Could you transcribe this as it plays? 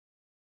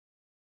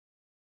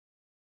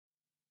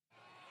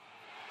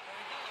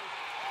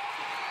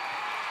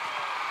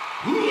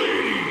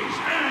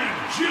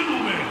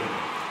gentlemen,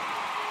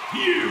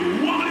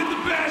 you wanted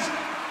the best,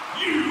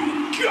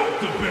 you got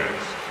the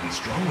best. With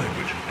strong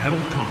language and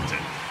adult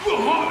content, the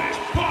hottest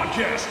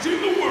podcast in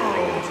the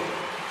world.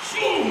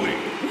 Slowly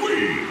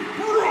we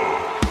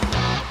rock.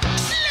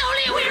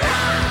 Slowly we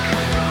rock.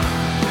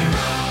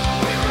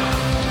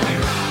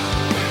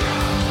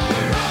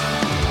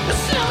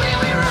 Slowly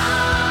we rock.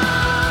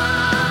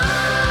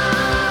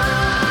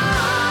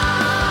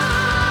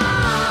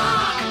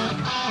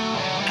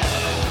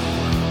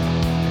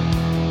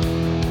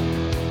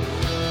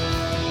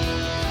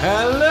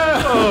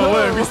 Hello! Oh,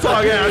 wait, we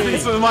start again. I think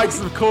some of the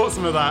mics have caught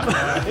some of that.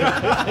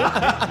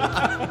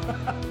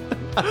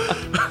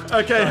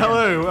 Okay,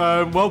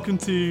 hello. Welcome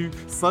to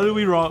Slowly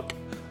We Rock,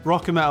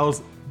 Rock and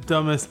Metal's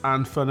dumbest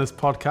and funnest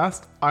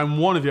podcast. I'm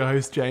one of your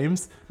hosts,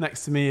 James.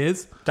 Next to me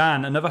is...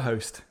 Dan, another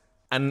host.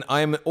 And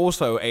I'm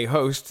also a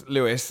host,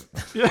 Lewis.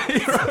 Yeah,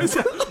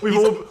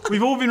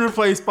 we've all been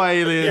replaced by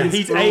aliens. Yeah,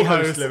 he's We're a all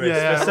host, hosts. Lewis.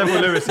 Yeah. There's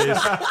several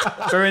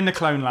Lewises. We're in the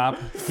clone lab.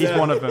 He's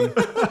one of them.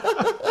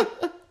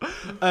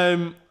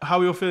 How are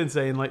we all feeling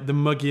today in like the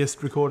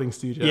muggiest recording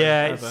studio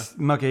ever? It's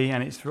muggy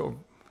and it's sort of,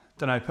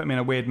 don't know, put me in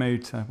a weird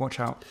mood, so watch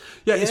out.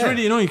 Yeah, it's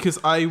really annoying because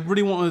I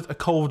really wanted a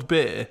cold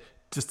beer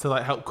just to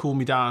like help cool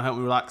me down, help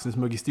me relax in this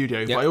muggy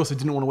studio. But I also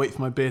didn't want to wait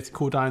for my beer to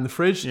cool down in the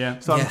fridge. Yeah.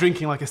 So I'm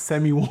drinking like a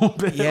semi-warm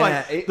beer.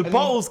 Yeah, the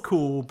bottle's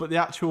cool, but the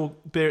actual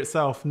beer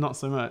itself, not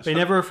so much. They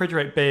never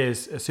refrigerate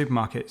beers at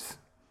supermarkets.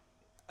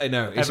 I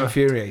know, it's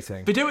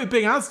infuriating. They do it with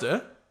Big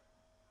Asda.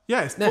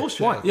 Yeah, it's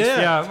bullshit. Why?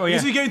 Yeah. Well, yeah.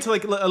 So you go into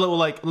like a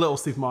little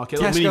supermarket.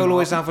 Tesco will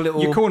always have a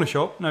little... Your corner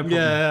shop, no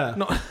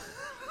problem.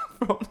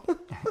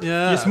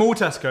 Yeah. Your small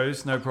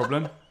Tesco's, no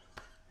problem.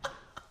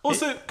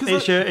 Also,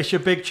 because It's your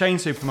big chain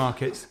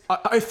supermarkets.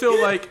 I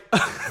feel like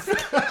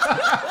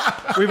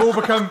We've all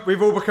become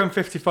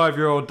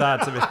 55-year-old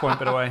dads at this point,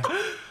 by the way.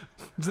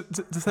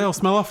 does they all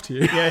smell off to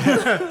you?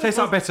 Yeah. Tastes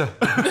like bitter.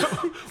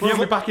 Can you get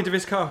me back into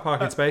this car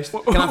parking space?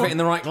 Can I fit in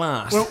the right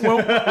glass?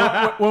 When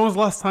was the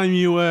last time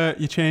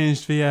you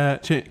changed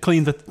the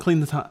cleaned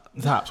the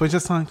taps? Well,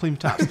 just time to clean the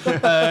taps.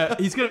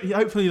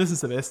 Hopefully he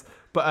listens to this.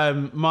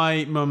 But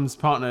my mum's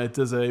partner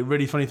does a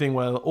really funny thing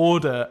where he'll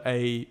order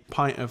a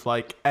pint of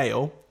like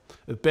ale,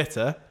 of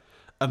bitter,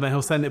 and then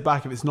he'll send it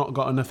back if it's not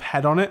got enough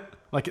head on it,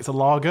 like it's a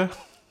lager.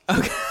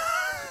 Okay.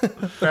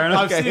 Fair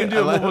enough. I've seen him do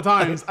it multiple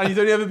times, and he's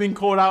only ever been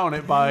called out on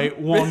it by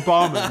one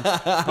barman.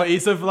 But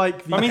he's of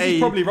like the I mean, he's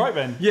probably right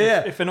then.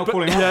 Yeah, if they're not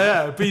calling out.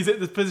 Yeah. But he's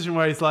at the position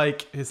where he's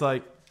like,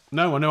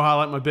 no, I know how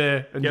I like my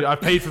beer, and I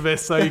paid for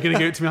this, so you're going to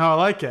give it to me how I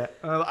like it.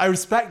 I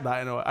respect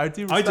that in a way. I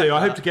do. I do. I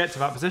hope to get to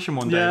that position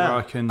one day where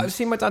I can. I've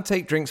seen my dad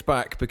take drinks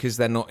back because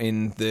they're not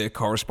in the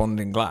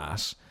corresponding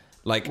glass.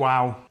 Like,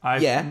 wow. I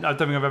don't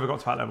think I've ever got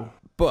to that level.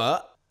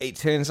 But it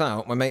turns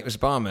out my mate was a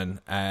barman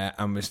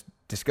and was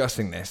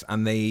discussing this,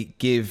 and they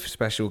give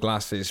special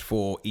glasses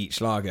for each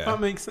lager.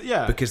 That makes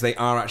because they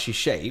are actually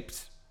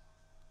shaped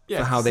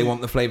for how they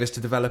want the flavours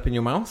to develop in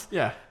your mouth.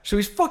 Yeah. So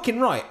he's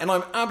fucking right, and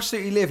I'm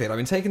absolutely livid. I've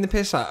been taking the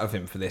piss out of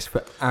him for this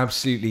for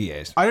absolutely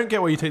years. I don't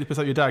get why you take the piss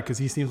out of your dad, because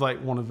he seems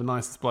like one of the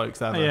nicest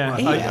blokes ever. Yeah,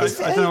 He I is.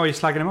 don't know why you're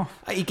slagging him off.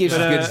 He gives as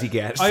good as he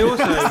gets. I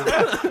also...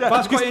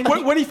 that's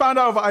quite when he found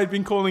out that I'd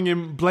been calling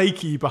him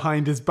Blakey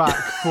behind his back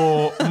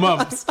for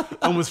months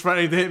and was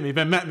threatening to hit me,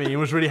 then met me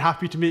and was really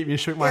happy to meet me and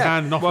shook my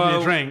hand and offered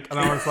me a drink, and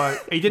I was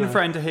like... He didn't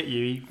threaten to hit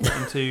you, he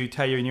threatened to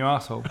tear you in your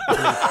arsehole.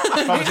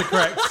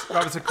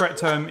 That was the correct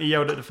term he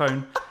yelled at the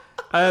phone.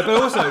 But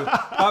also,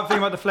 that thing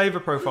about the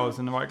flavour profiles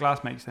in the right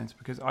glass makes sense,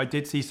 because I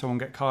did see someone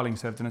get carling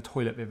served in a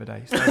toilet the other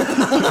day. So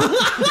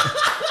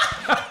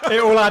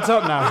it all adds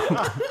up now.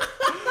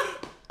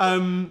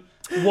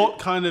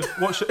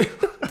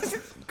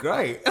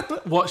 Great.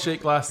 What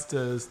shaped glass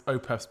does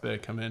Opeth's beer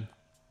come in?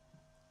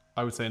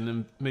 I would say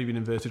maybe an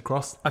inverted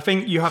cross. I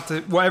think you have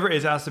to, whatever it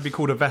is, it has to be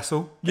called a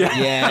vessel.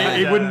 Yeah.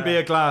 It wouldn't be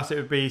a glass, it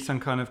would be some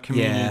kind of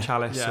communion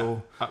chalice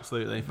or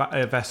absolutely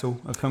a vessel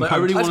of some like,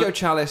 kind. I'd go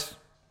chalice.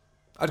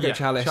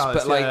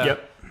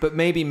 But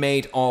maybe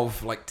made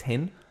of like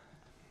tin.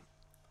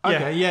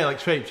 Okay, like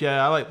shaped.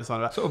 Yeah, I like the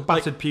sound of that. Sort of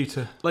battered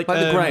pewter. Like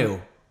the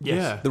Grail. Yes.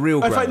 Yeah. The real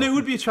Grail. In fact, no, it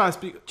would be a chalice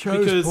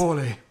because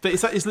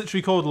it's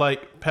literally called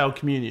like Pale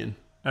Communion.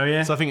 Oh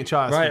yeah. So I think a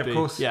chalice would be... of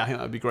course. Yeah, I think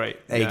that would be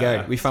great. There you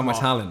go. We found my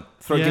talent.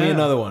 Give me Yeah.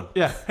 another one.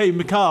 Yeah. Hey,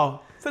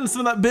 Mikhail, send us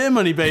some of that beer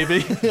money,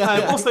 baby.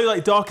 Also,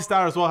 like Darkest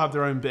Hour as well have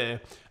their own beer,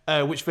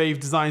 which they've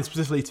designed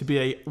specifically to be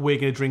a we're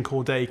going to drink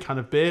all day kind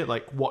of beer,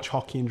 like watch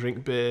hockey and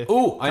drink beer.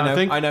 Oh, I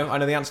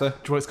know the answer. Do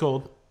you know what it's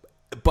called?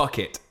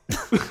 Bucket.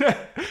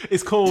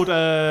 It's called...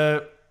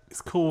 oh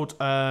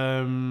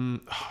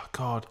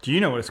God. Do you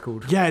know what it's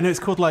called? Yeah, no, it's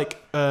called like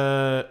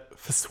For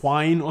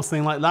Swine or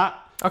something like that.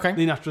 Okay.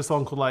 Named after a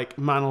song called like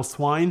Man or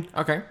Swine.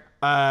 Okay.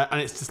 And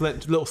it's just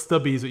little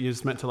stubbies that you're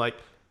just meant to like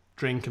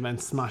drink and then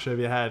smash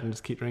over your head and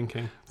just keep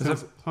drinking.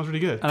 Sounds really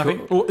good. And I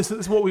think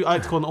it's what we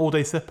like to call an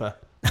all-day sipper.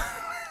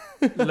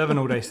 Love an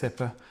all-day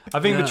sipper. I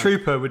think the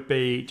Trooper would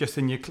be just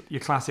in your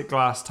classic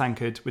glass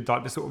tankard with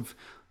like the sort of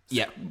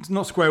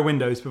not square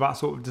windows, but that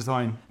sort of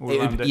design all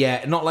around it.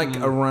 Yeah, not like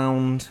a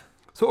round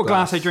Sort of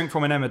glass they drink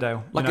from an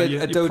Emmerdale. Like you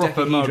know, a your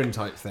proper dodecahedron mug.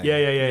 type thing. Yeah,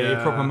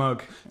 your proper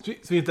mug.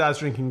 Speaking of dads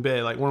drinking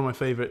beer, like one of my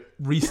favourite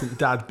recent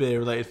dad beer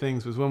related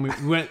things was when we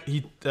went.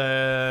 He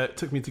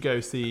took me to go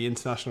see the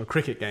international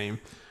cricket game,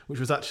 which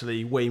was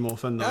actually way more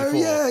fun than I thought.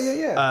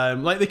 yeah.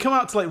 Like they come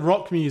out to like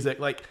rock music,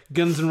 like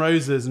Guns N'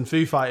 Roses and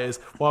Foo Fighters,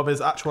 while there's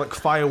actual like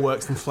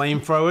fireworks and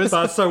flamethrowers.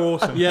 That's so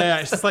awesome. Yeah,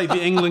 it's just like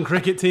the England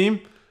cricket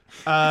team.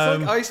 It's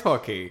like ice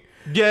hockey.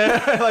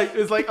 Yeah, like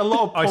there's like a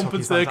lot of Ice pomp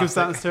and hockey's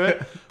circumstance to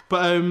it.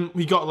 But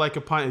we got like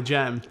a pint of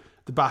Gem,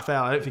 the Bath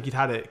Ale. I don't think he'd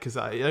had it because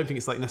I don't think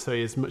it's like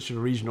necessarily as much of a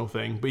regional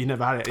thing. But he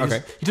never had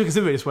it. He took a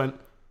sip of it and just went,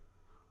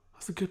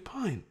 "That's a good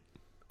pint,"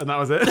 and that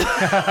was it.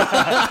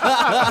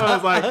 I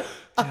was like,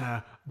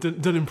 "Yeah,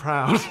 done and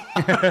proud."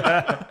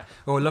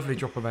 Oh, a lovely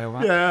drop of ale,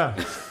 right? Yeah.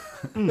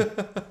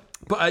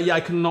 But I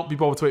could not be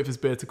bothered to wait for this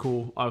beer to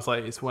cool. I was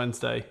like, it's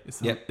Wednesday.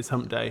 It's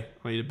hump day.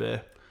 I need a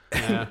beer.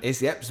 Yeah.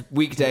 It's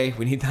weekday.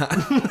 We need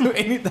that.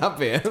 We need that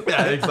beer.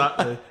 Yeah,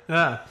 exactly.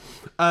 Yeah.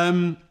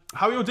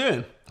 How are you all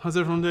doing? How's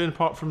everyone doing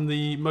apart from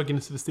the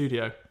mugginess of the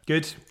studio?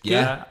 Good.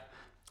 Yeah.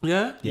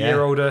 A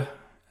year older.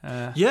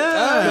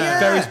 Yeah.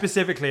 Very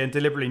specifically and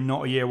deliberately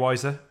not a year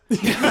wiser.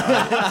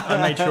 I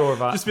made sure of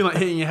that. Just been like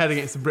hitting your head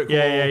against the brick wall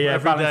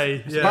every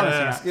day. It's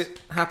balancing act.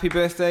 Good. Happy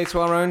birthday to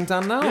our own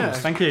Dan Niles. Yeah.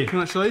 Thank you.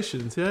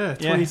 Congratulations. Yeah.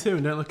 22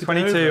 and don't look a day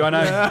 22, over. I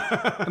know.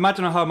 Yeah.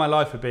 Imagine how hard my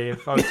life would be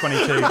if I was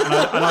 22 and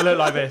I looked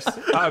like this.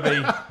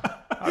 That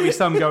would be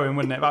some going,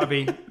 wouldn't it? That would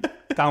be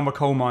down the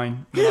coal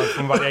mine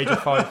from about the age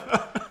of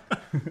 5.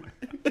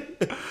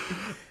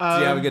 Did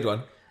you have a good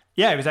one?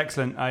 Yeah, it was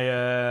excellent. I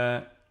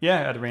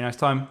had a really nice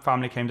time.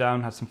 Family came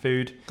down, had some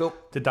food. Cool.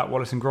 Did that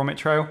Wallace and Gromit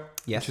trail,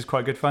 which was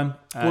quite good fun.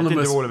 One of the didn't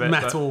most do all of it,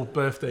 metal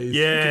birthdays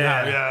you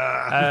can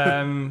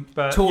have.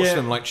 but Torched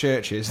them like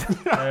churches.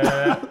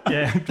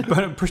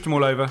 pushed them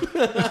all over.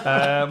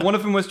 One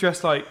of them was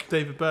dressed like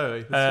David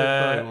Bowie.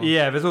 One.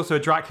 there's also a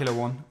Dracula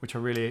one, which I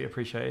really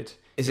appreciated.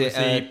 Is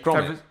it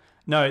Gromit?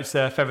 No, it's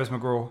Feathers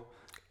McGraw.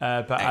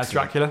 But as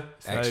Dracula.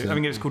 So I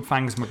think it was called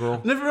Fangs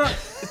McGraw.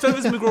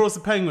 Feathers McGraw's the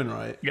penguin,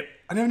 right? Yep.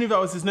 I never knew that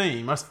was his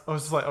name. I was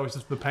just like, oh, it's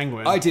just the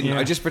penguin. I didn't. Yeah.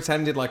 I just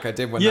pretended like I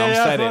did when Nam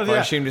said it, but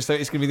I assumed it's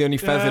going to be the only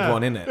feathered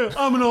one in it. Yeah,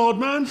 I'm an odd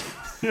man.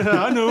 Yeah,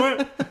 I know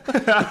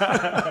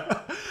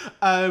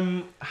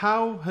it.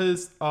 How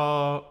has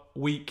our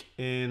week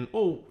in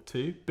all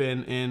two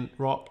been in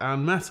rock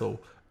and metal?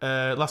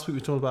 Last week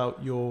we talked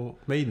about your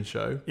Maiden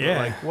show. Yeah.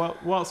 Like,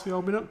 what else have we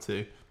all been up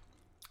to?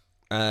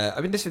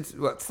 I've been listening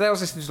to, today I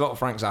was listening to a lot of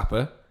Frank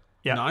Zappa.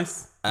 Yeah.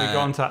 Nice. We got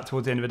onto that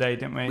towards the end of the day,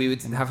 didn't we? We were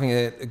having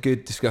a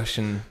good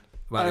discussion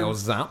about the old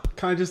Zap.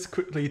 Can I just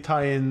quickly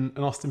tie in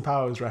an Austin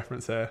Powers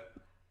reference here?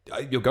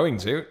 You're going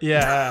to?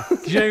 Yeah.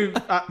 Do you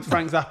know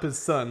Frank Zappa's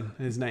son,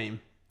 his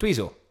name?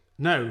 Dweezil.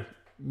 No.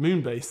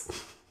 Moonbase.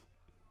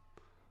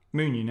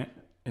 Moon Unit,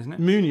 isn't it?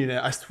 Moon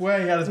Unit. I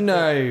swear he had a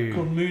No.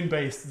 called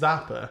Moonbase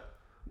Zappa.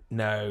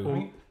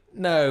 No.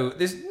 No,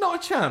 there's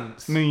not a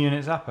chance. Moon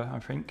Unit Zappa, I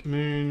think.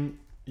 Moon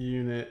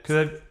Unit.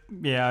 I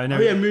know.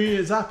 Oh yeah, Moon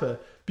Unit Zappa.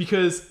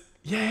 Because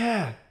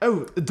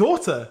oh, a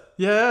daughter.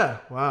 Yeah.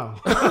 Wow.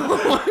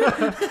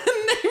 Her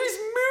name's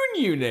Moon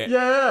Unit.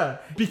 Yeah.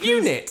 Because,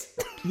 Unit.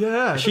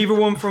 Yeah. Is she the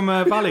one from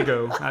Valley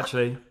Girl,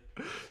 actually?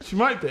 She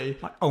might be.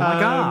 Oh my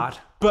god.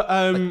 But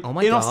oh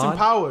my in God. Austin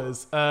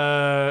Powers,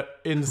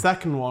 in the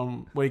second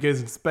one where he goes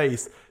into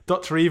space,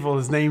 Dr. Evil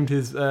has named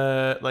his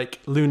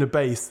lunar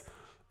base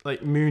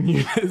like Moon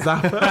Unit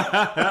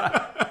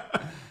Zappa.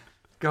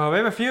 God, we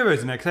have a few of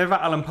those in there because they have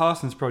that Alan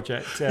Parsons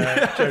project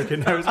joke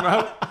in there as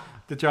well.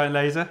 The giant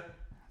laser.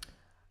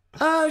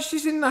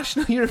 She's in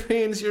National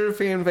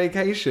European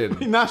Vacation.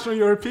 National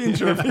Europeans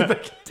European.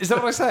 Is that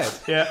what I said?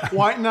 Yeah.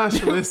 White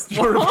nationalist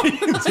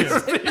Europeans.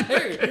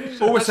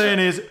 All we're saying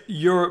is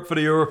Europe for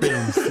the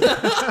Europeans.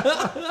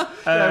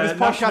 This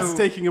podcast is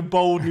taking a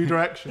bold new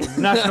direction.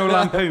 National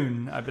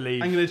Lampoon, I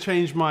believe. I'm going to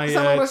change my. Is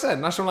that what I said?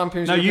 National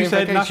Lampoon's No, European you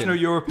said Vacation. National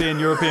European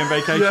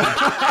Vacation.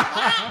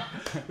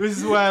 This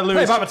is where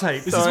Lewis. Play back the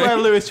tape. This is where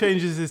Lewis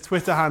changes his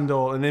Twitter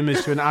handle and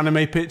image to an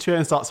anime picture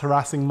and starts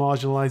harassing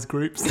marginalised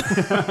groups.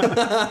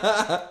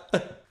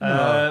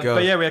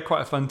 But yeah, we had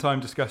quite a fun time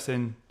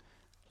discussing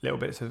little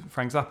bits of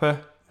Frank Zappa.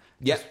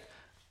 Yep.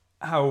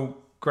 How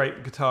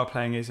great guitar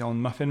playing is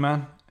on Muffin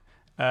Man.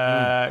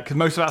 Because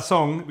most of that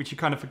song, which you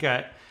kind of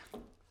forget,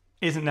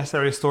 isn't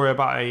necessarily a story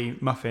about a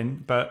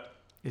muffin, but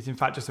is in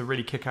fact just a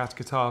really kick-ass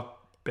guitar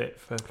bit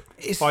for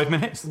 5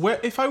 minutes.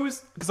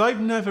 Because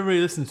I've never really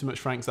listened to much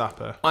Frank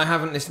Zappa. I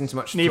haven't listened to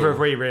much. Neither at all. have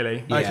we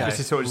really. Yeah. This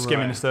is sort of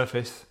skimming the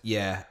surface.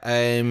 Yeah.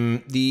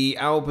 The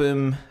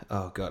album.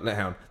 Oh god,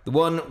 hang on. The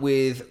one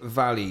with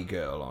Valley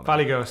Girl on.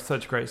 Valley Girl is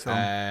such a great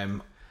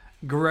song.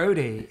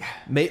 Grody.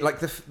 Like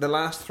the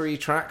last 3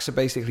 tracks are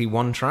basically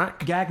one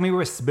track. Gag me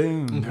with a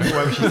spoon.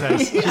 Whatever she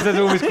says. She says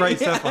all this great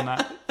stuff on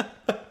that.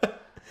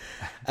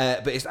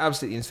 But it's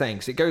absolutely insane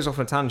because it goes off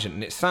on a tangent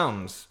and it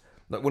sounds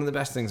like one of the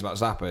best things about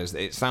Zappa is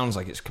that it sounds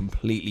like it's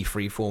completely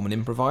free form and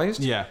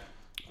improvised. Yeah.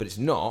 But it's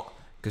not,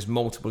 because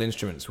multiple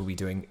instruments will be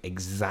doing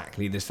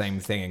exactly the same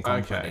thing and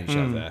complementing each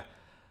other.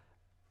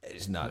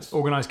 It's nuts.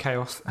 Organised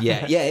chaos.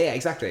 Yeah,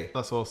 exactly.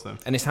 That's awesome.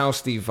 And it's how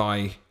Steve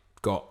Vai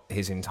got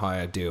his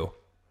entire deal.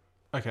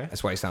 Okay.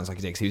 That's why he sounds like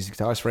he did, 'cause he was a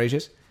guitarist for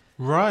ages.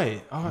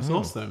 Right. Oh, that's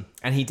awesome.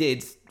 And he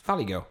did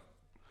Valley Girl.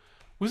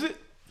 Was it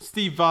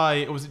Steve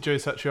Vai or was it Joe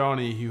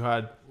Satriani who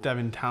had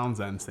Devin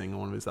Townsend sing on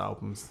one of his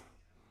albums?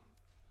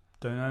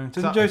 Don't know.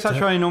 Doesn't Joe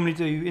Satriani normally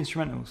do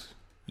instrumentals?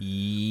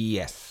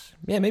 Yes.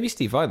 Yeah, maybe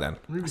Steve Vai then.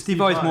 Steve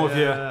Vai's more of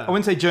your... I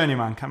wouldn't say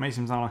journeyman. That makes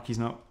him sound like he's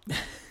not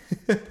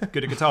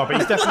good at guitar, but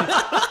he's definitely...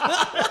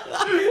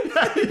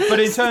 But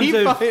in terms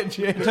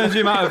of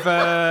the amount of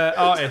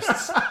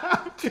artists...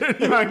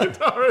 Journeyman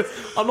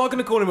guitarist. I'm not going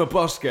to call him a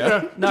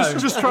busker. No.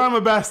 Just trying my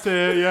best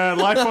here. Yeah,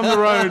 life on the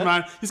road,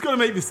 man. He's got to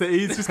make the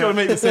cities. He's just got to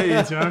make the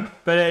cities, you know.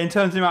 But in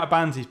terms of the amount of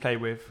bands he's played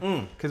with,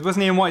 because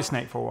wasn't he in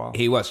Whitesnake for a while?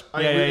 He was.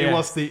 Yeah. It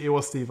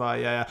was Steve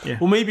Vai. Yeah. Yeah.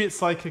 Well, maybe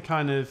it's like a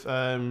kind of.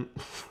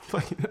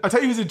 I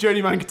tell you, who's a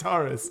journeyman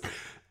guitarist?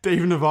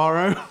 Dave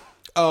Navarro.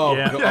 Oh,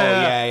 Yeah. God.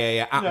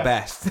 Yeah. At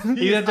best.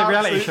 He had the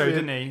reality show, Absolutely.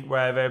 didn't he?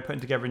 Where they were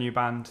putting together a new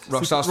band.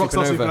 Rockstar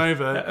Rockstar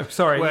Supernova. Supernova.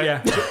 Sorry, where,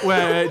 yeah.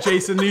 where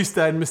Jason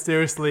Newsted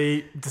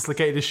mysteriously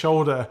dislocated his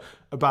shoulder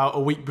about a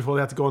week before they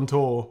had to go on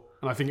tour.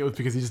 And I think it was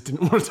because he just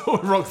didn't want to tour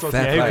with Rockstar.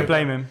 Fair Yeah, who play. could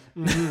blame him?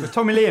 Was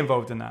Tommy Lee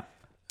involved in that?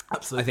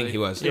 Absolutely. I think he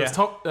was. It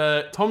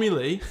was Tommy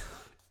Lee,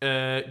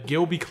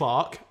 Gilby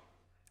Clarke.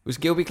 Was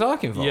Gilby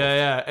Clarke involved?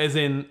 Yeah, as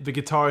in the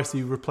guitarist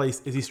who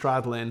replaced Izzy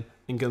Stradlin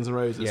in Guns N'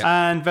 Roses.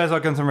 Yeah. And there's our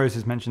Guns N'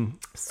 Roses mentioned.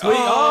 Sweet.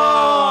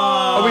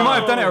 Oh, we might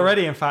have done it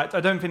already, in fact. I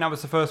don't think that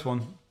was the first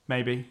one,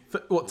 maybe.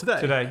 What, today?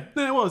 Today.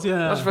 No, it was, yeah.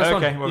 That's the first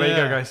one. Okay, well, there you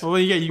go, guys. Well,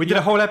 yeah, We did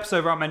a whole episode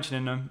without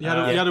mentioning them. You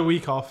had a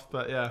week off,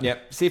 but yeah. Yeah.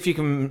 See if you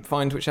can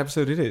find which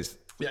episode it is.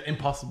 Yeah,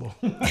 impossible.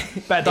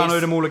 Better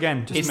download them all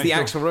again. Just It's to the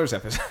make sure. Axl Rose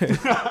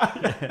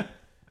episode.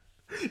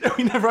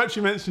 We never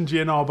actually mentioned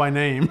GNR by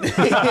name.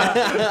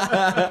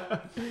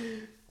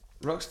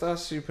 Rockstar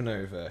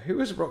Supernova. Who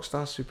was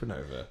Rockstar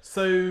Supernova?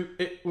 So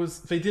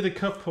they did a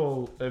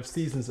couple of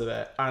seasons of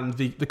it, and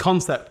the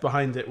concept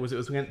behind it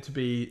was meant to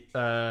be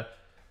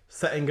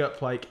setting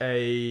up like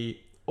a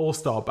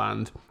all-star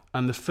band.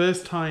 And the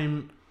first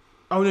time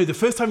they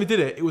did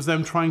it, it was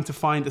them trying to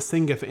find a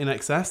singer for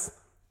INXS.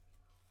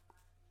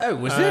 Oh,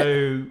 was it?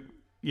 Oh,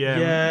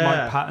 yeah,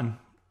 Mike Patton.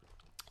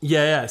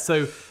 Yeah.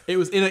 So it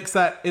was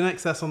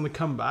INXS on the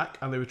comeback,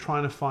 and they were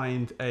trying to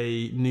find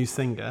a new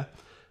singer.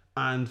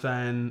 And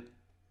then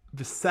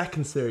the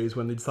second series,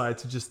 when they decided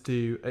to just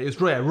do it was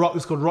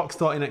called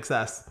Rockstar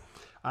INXS,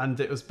 and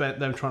it was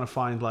them trying to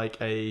find like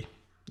a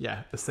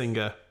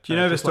singer. Do you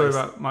know the story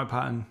replace- about Mike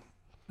Patton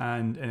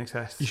and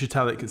NXS? You should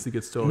tell it 'cause it's a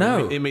good story.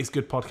 No. It makes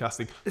good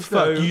podcasting.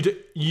 So-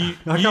 you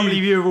I can't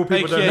believe you of all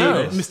people don't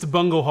know this. Mr.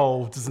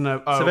 Bunglehole doesn't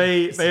know. So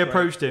they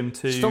approached him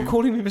to... Stop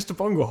calling me Mr.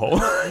 Bunglehole.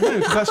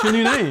 No, 'cause that's your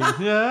new name.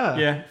 Yeah.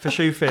 Yeah, for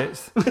shoe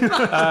fits.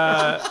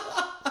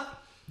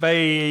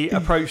 They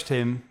approached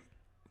him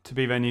to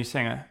be their new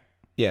singer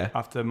Yeah.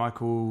 after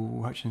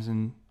Michael Hutchins. I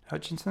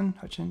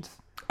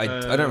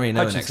don't really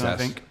know Hutchinson, I NXS.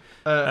 think.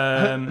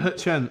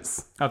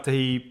 Hutchence. After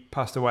he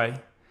passed away.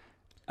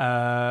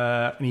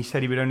 And he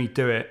said he would only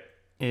do it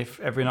if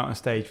every night on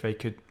stage they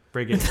could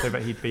rig it so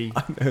that he'd be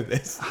know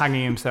this.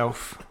 hanging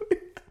himself,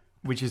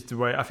 which is the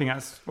way, I think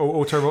that's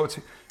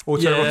autoerotic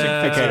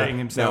fixating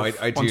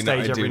himself I on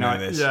stage every night.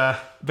 This. Yeah.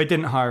 They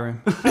didn't hire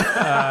him.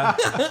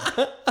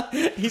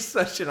 He's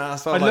such an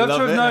asshole. I'd love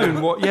to have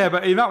known what,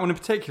 but in that one in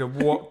particular,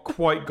 what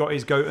quite got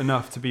his goat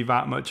enough to be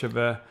that much of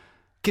a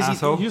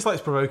asshole. He just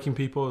likes provoking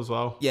people as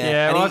well.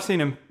 Yeah, Well, and I've seen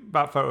him,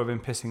 that photo of him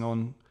pissing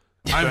on.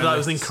 I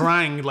was in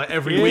Kerrang like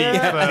every week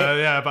for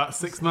about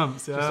 6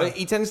 months. Yeah. So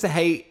he tends to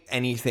hate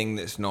anything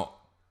that's not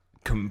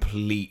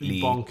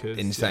completely Bonkers,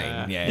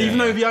 insane. Yeah. Even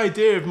though the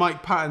idea of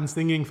Mike Patton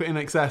singing for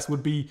INXS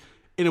would be,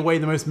 in a way,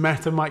 the most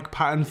meta Mike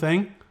Patton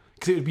thing,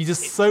 because it would be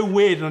just so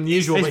weird and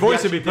unusual. His that he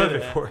voice would be actually did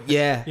perfect it. for it.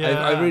 Yeah,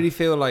 Yeah. I really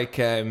feel like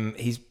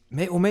he's,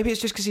 or maybe it's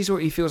just because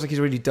he feels like he's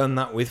already done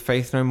that with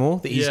Faith No More,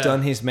 that he's Yeah.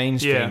 done his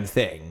mainstream Yeah.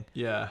 thing.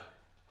 Yeah.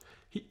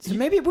 So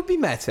maybe it would be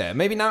meta.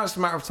 Maybe now it's a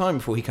matter of time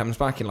before he comes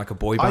back in like a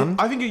boy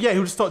band. I think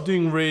he'll just start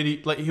doing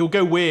really, like, he'll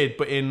go weird,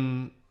 but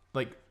in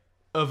like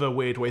other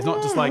weird ways.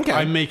 Not just like, okay.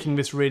 I'm making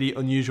this really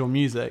unusual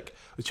music,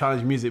 or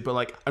challenging music, but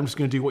like, I'm just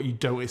going to do what you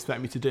don't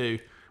expect me to do,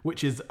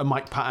 which is a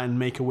Mike Patton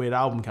make a weird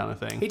album kind of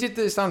thing. He did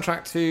the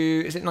soundtrack to,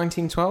 is it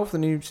 1912, the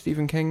new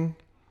Stephen King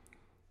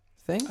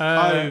thing?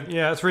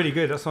 Yeah, it's really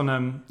good. That's on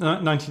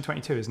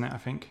 1922, isn't it, I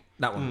think?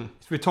 That one.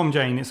 It's with Tom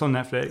Jane. It's on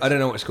Netflix. I don't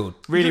know what it's called.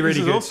 Really, really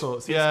This is good. all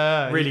sorts.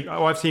 Yeah. Really,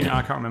 I've seen it.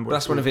 I can't remember. But What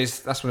that's one of his.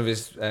 That's one of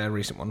his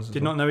recent ones.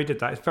 Did not know he did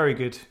that. It's very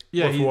good.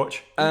 Yeah, Worth a he-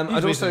 watch.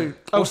 I'd also.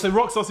 So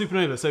Rockstar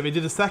Supernova. So they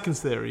did a second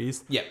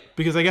series. Yeah.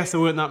 Because I guess there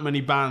weren't that many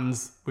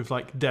bands with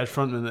like dead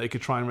frontmen that they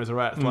could try and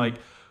resurrect. Like,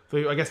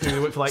 I guess they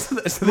went for like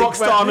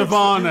Rockstar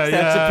Nirvana. They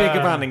Yeah. had to pick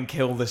a band and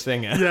kill the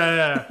singer.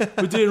 Yeah.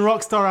 We're doing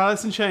Rockstar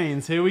Alice in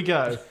Chains. Here we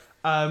go.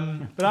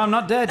 But I'm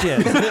not dead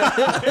yet.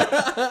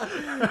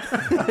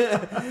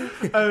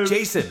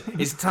 Jason,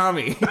 it's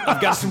Tommy.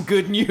 I've got some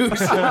good news.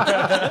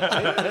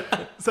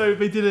 So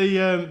they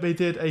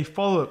did a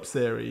follow-up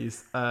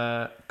series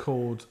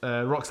called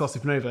Rockstar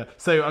Supernova.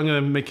 So I'm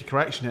going to make a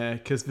correction here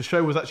because the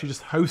show was actually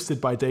just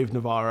hosted by Dave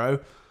Navarro.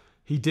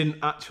 He didn't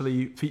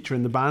actually feature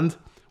in the band,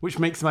 which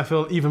makes him, I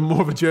feel, even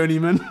more of a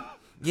journeyman.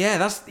 Yeah,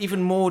 that's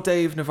even more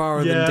Dave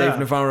Navarro than Dave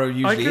Navarro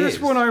usually I could have is.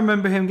 sworn I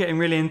remember him getting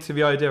really into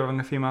the idea of having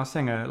a female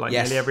singer, like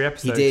nearly every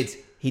episode.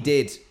 He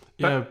did.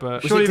 Yeah,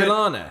 but Was it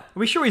Delana? Are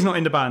we sure he's not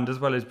in the band as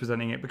well as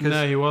presenting it? Because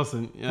no, he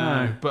wasn't.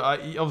 Yeah. No. But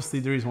obviously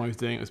the reason why he was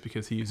doing it was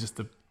because he was just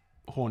a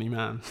horny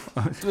man.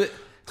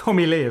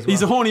 Tommy Lee as well.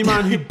 He's a horny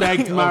man who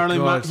begged Marilyn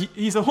God. Manson.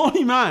 He's a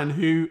horny man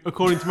who,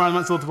 according to Marilyn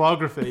Manson's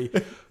autobiography,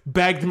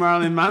 begged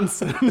Marilyn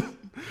Manson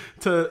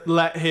to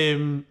let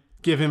him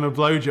give him a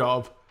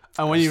blowjob.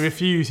 And when he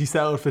refused, he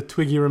settled for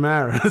Twiggy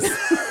Ramirez.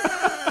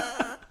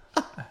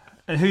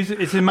 And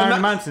it's in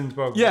Marilyn Manson's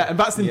blog. Yeah, and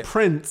that's in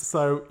print,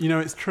 so you know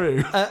it's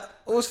true.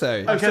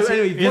 Also, Okay, so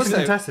anyway, he hasn't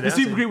contested the it, has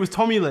he? supergroup was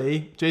Tommy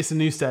Lee, Jason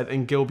Newsted,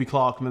 and Gilby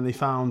Clarke, and then they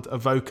found a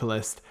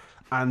vocalist,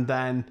 and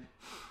then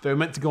they were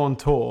meant to go on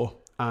tour,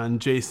 and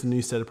Jason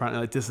Newsted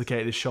apparently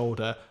dislocated his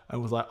shoulder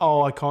and was like,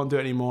 "Oh, I can't do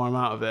it anymore. I'm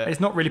out of it." It's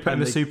not really putting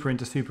And the they- super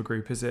into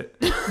supergroup, is it?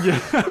 Yeah,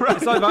 right.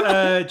 It's like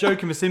that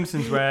joke in The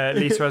Simpsons where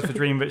Lisa has the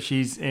dream that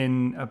she's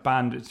in a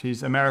band that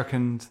she's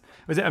America's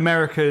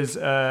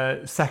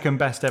second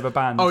best ever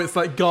band. Oh, it's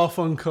like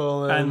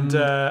Garfunkel and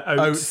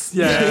Oates.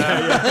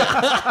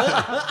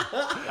 Yeah.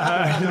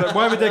 Like,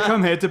 why would they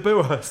come here to boo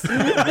us?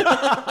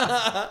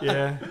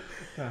 Yeah.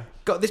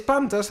 God, this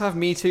band does have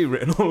Me Too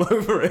written all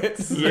over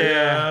it.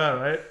 Yeah,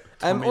 right.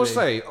 Tommy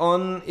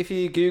Also, if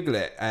you Google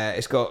it,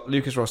 it's got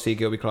Lucas Rossi,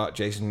 Gilby Clarke,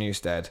 Jason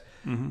Newsted.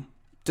 Mm-hmm.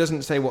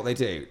 Doesn't say what they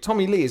do.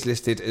 Tommy Lee is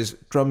listed as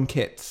drum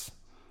kits.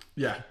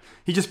 Yeah.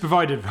 He just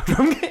provided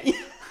Drum kit.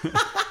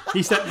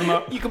 He set them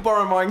up. You can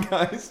borrow mine,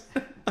 guys.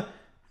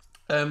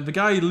 The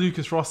guy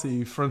Lucas Rossi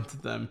who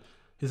fronted them,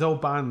 his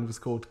old band was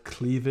called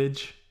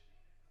Cleavage.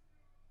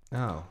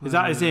 Oh. Is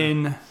that as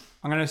in?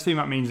 I'm going to assume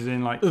that means as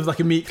in like. It was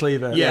like a meat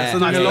cleaver. Yeah. It's a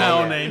nice Yeah, little yeah, L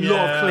yeah. name. A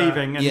lot of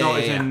cleaving and Yeah, not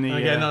as yeah, in the. yeah.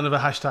 Again, none of a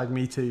hashtag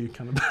Me Too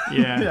kind of.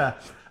 Yeah.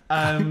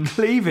 yeah.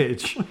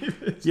 Cleavage.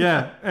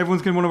 Yeah,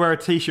 everyone's going to want to wear a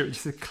t-shirt which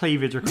says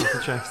cleavage across the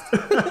chest.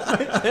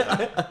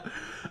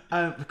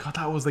 God,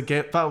 that was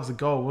a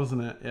goal,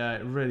 wasn't it? Yeah,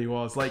 it really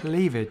was. Like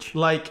Cleavage.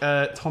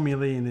 Tommy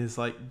Lee and his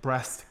like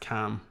breast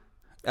cam,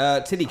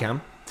 Titty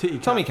cam. titty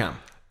cam. Tommy cam.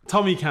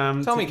 Tommy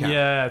cam. Tommy cam.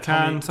 Yeah.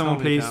 Can someone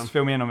Tommy please cam.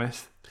 fill me in on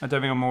this? I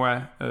don't think I'm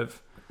aware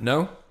of.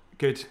 No?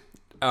 Good.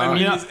 Oh,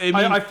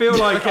 I feel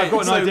like I've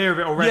got an idea of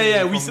it already.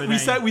 Yeah, from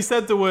the name. we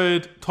said the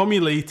word Tommy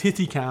Lee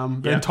titty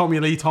cam, then Yeah. Tommy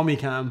Lee Tommy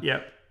cam.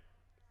 Yep.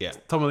 yeah.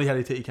 Tommy Lee had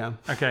a titty cam.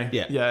 Okay.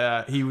 Yeah.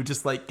 Yeah, he would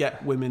just like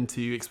get women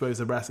to expose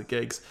their breasts at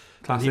gigs,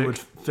 Classic. and he would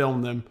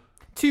film them.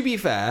 To be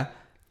fair,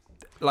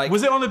 like...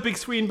 Was it on a big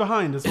screen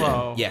behind as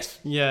well? Yes.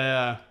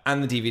 Yeah.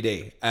 And the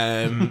DVD.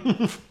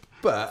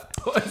 But...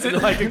 Is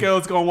it like a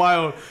Girls Gone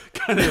Wild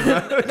kind of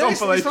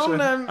compilation? It's on,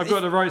 I've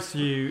got the rights to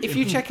you. if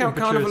you check out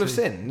Carnival of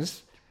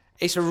Sins,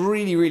 it's a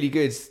really, really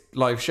good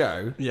live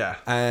show. Yeah.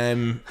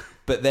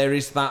 But there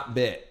is that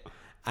bit,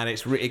 and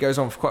it goes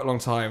on for quite a long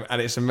time, and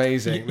it's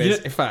amazing.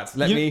 In fact,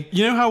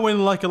 You know how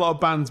when like a lot of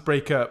bands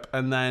break up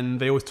and then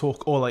they always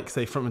talk, or like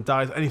say frontman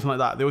dies, anything like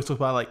that, they always talk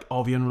about like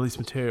the unreleased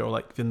material,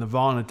 like the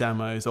Nirvana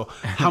demos, or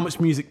how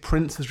much music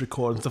Prince has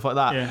recorded and stuff like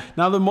that. Yeah.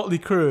 Now the Motley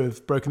Crue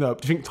have broken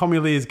up. Do you think Tommy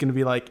Lee is going to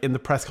be like in the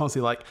press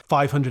constantly like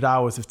 500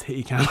 hours of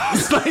titty cams?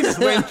 Like just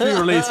waiting to be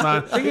released,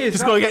 man.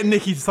 Just got to get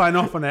Nicky to sign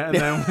off on it, and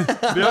then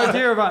The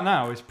idea of that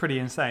now is pretty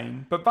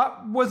insane. But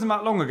that wasn't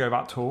that long ago,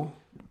 that tour.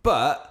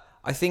 But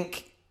I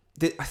think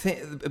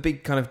a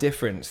big kind of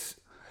difference,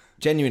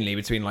 genuinely,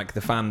 between like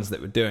the fans that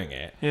were doing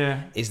it,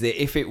 Yeah. is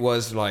that if it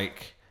was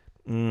like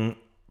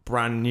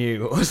brand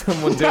new or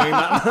someone doing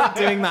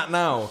that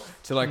now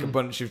to like a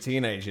bunch of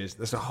teenagers,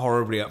 that's a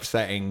horribly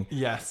upsetting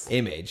yes.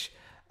 image.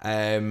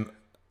 Bear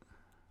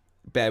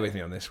with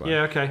me on this one.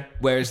 Yeah, okay.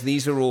 Whereas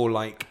these are all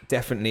like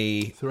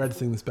definitely So we're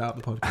editing this bit out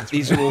of the podcast.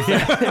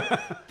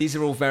 these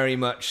are all very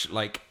much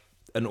like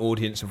an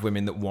audience of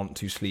women that want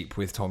to sleep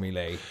with Tommy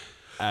Lee.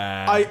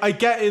 I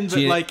get in that,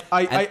 like,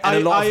 a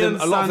lot of them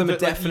are understand that, like,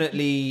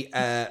 definitely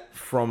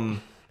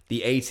from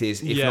the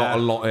 80s, if Yeah. not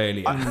a lot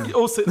earlier.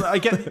 Also, I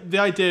get the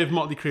idea of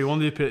Motley Crue. One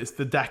of the appeal, it's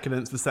the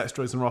decadence, the sex,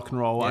 drugs, and rock and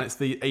roll, Yeah. and it's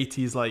the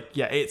 80s. Like,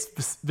 yeah, it's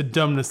the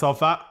dumbness of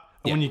that.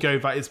 And Yeah. when you go,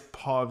 that is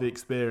part of the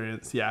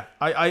experience. Yeah,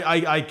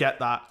 I get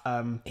that.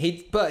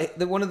 But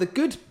one of the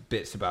good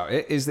bits about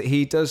it is that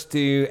he does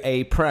do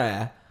a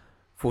prayer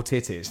for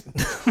titties. Do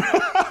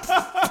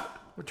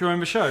you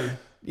remember the show?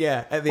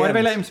 Yeah, at the Why end. did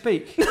they let him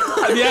speak?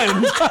 At the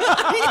end,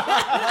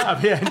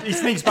 At the end, he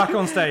sneaks back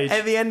on stage.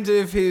 At the end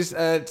of his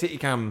titty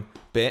cam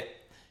bit.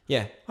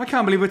 Yeah. I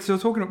can't believe we're still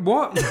talking.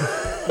 What?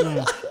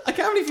 I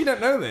can't believe you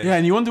don't know this. yeah,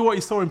 and you wonder what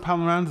you saw in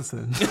Pamela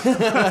Anderson.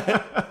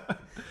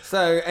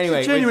 So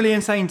anyway, Genuinely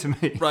insane to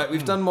me. right,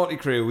 we've done Motley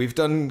Crue, we've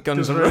done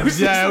Guns N' Roses.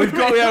 Yeah, we've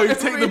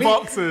ticked the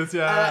boxes.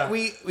 Yeah.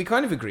 We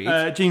kind of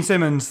agreed. Gene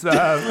Simmons.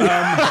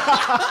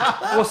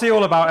 What's he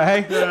all about,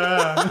 eh?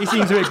 Yeah. He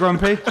seems a bit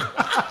grumpy.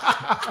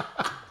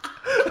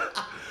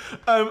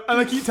 And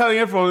I keep telling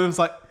everyone, it's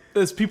like,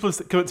 there's people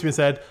that come up to me and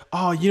said,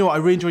 "Oh, you know what? I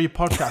really enjoy your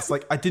podcast.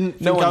 Like, I didn't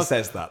think no one I was..."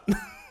 says that.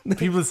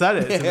 People have said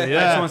it to me,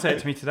 yeah. Someone said it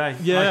to me today.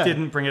 Yeah. I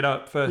didn't bring it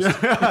up first.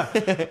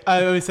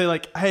 I always say,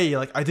 like, hey,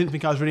 like, I didn't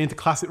think I was really into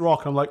classic rock.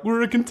 And I'm like,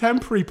 we're a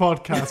contemporary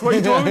podcast. What are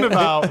you talking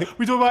about?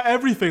 We talk about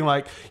everything.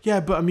 Like, yeah,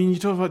 but I mean, you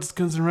talk about just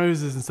Guns N'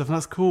 Roses and stuff, and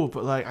that's cool.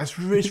 But like, it's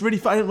really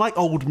fun. I don't like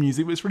old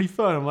music, but it's really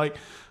fun. I'm like,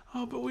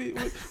 oh, but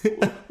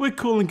we're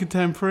cool and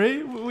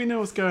contemporary. We know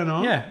what's going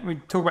on. Yeah, we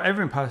talk about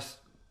everything past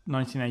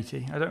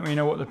 1980. I don't really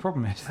know what the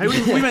problem is. Hey,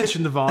 we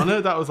mentioned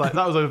Nirvana. That was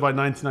over by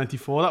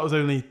 1994. That was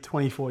only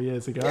 24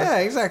 years ago. Yeah,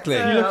 exactly. You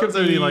look that at was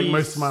only the like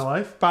most of my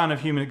life. span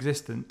of human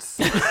existence.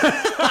 The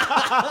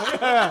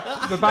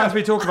bands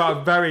we talk about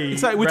are very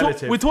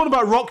relative. We're talking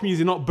about rock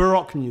music, not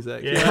baroque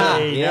music. Yeah,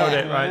 you Yeah. nailed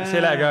it. Right, see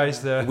you later,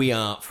 guys. We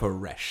are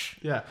fresh.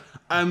 Yeah.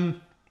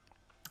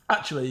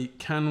 Actually,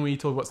 can we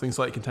talk about something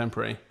slightly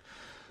contemporary?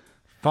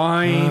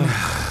 Fine.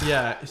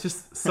 Yeah, it's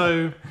just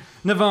so...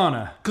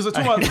 Nirvana. Because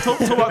I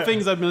talk about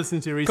things I've been listening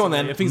to recently, Go on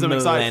then, and things I'm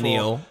excited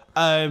millennial.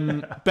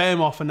 for.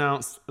 Behemoth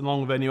announced, along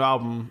with their new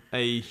album,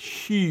 a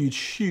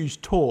huge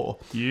tour.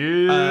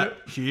 Yeah.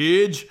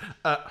 Huge.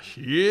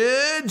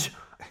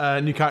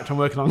 New character I'm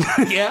working on.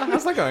 Yeah,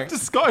 how's that going?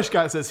 Just Scottish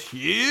guy that says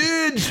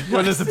huge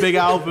when there's a big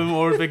album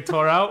or a big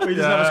tour out. We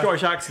just have a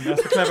Scottish accent.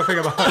 That's the clever thing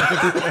about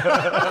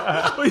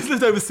it. Well, he's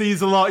lived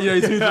overseas a lot,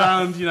 he's moved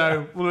around,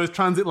 one of those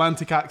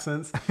transatlantic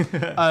accents.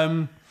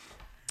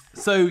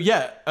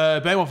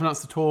 Behemoth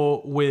announced a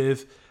tour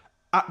with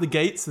At the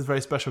Gates as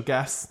very special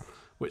guests,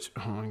 which,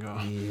 oh my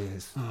god.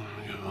 Yes. Oh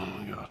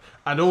my god.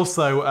 And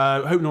also,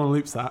 hope no one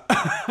loops that.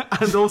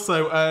 And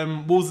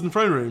also, Wolves in the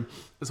Throne Room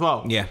as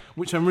well. Yeah.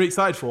 Which I'm really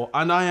excited for.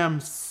 And I am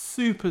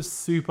super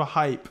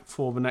hype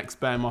for the next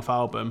Behemoth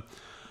album.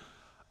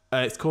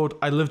 It's called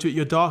I Loved You at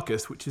Your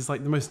Darkest, which is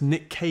like the most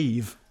Nick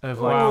Cave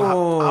of like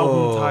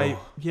album type.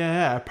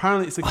 Yeah,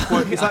 apparently it's a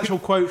quote. It's an actual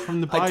quote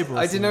from the Bible.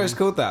 I didn't know it's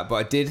called that, but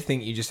I did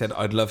think you just said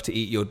I'd love to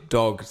eat your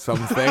dog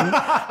something.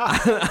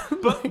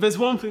 But there's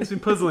one thing that's been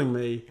puzzling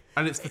me,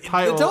 and it's the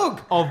title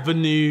dog. of the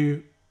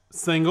new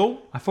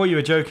single. I thought you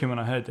were joking when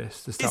I heard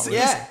this to start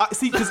with.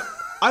 See, because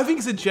I think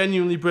it's a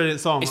genuinely brilliant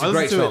song. It's I a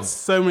great listened to song. it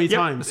so many Yep,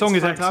 times. the song It's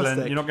is fantastic.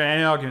 excellent. You're not getting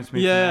any arguments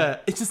with me. Yeah,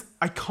 it's just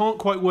I can't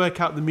quite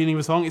work out the meaning of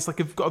the song. It's like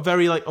it's got a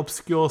very like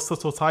obscure,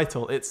 subtle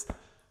title. It's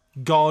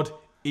God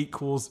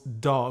equals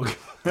dog.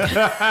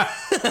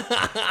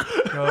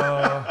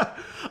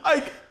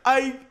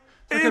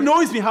 It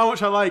annoys me how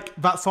much I like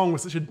that song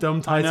with such a dumb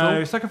I title. know,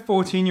 it's like a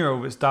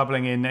 14-year-old that's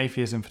dabbling in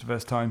atheism for the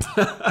first time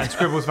and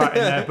scribbles that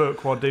in their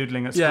book while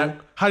doodling at school. Yeah,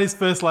 had his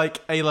first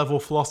like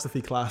A-level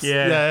philosophy class.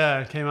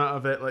 Yeah. Came out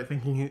of it like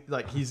thinking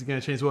he's going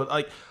to change the world.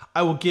 Like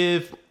I will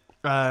give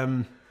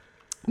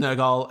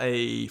Nergal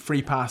a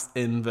free pass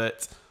in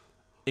that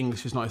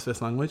English is not his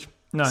first language.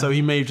 No. So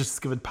he may have just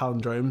discovered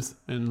palindromes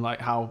and like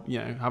how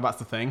that's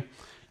the thing.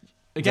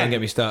 Again, Don't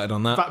get me started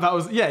on that. that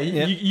was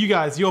you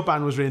guys, your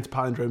band was really into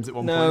palindromes at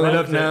one No, point. I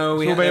loved it. No, That's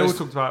we what they had- all there was-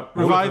 talked about.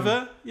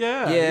 Reviver,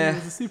 yeah, Yeah. he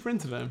was super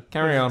into them.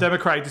 Carry on.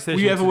 Democratic decision.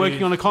 Were you ever to working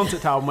do- on a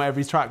concept album where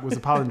every track was a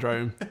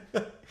palindrome?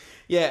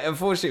 Yeah,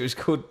 unfortunately, it was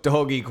called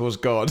Dog Equals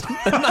God,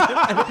 and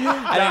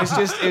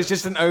it was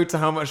just an ode to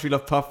how much we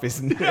love puppies.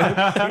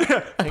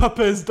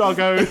 Puppers,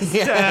 doggos.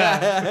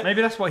 Yeah.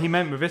 Maybe that's what he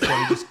meant with this one.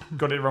 He just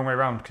got it the wrong way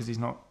around because he's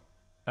not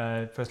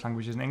first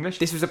language isn't English.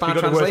 This was a He bad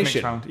got the words mixed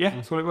translation. round. Yeah,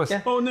 that's all it was.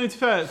 Yeah. Oh no, to be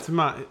fair to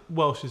Matt,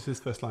 Welsh is his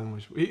first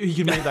language. He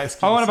can make that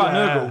excuse. I want about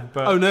Nurgle,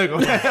 but- Oh,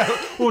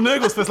 Nurgle. Well,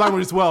 Nurgle's first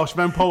language is Welsh,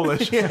 then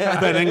Polish,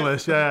 then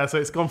English. Yeah, so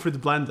it's gone through the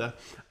blender.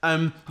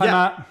 Hi,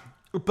 Matt.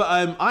 But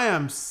I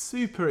am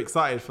super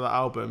excited for that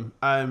album.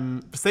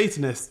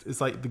 Satanist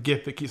is like the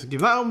gift that keeps on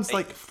giving. That album's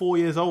like 4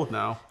 years old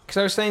now. Because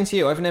I was saying to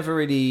you, I've never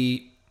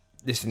really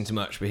listened to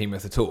much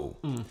Behemoth at all.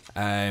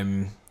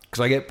 Because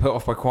I get put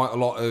off by quite a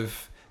lot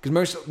of...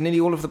 Because nearly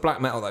all of the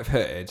black metal that I've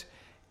heard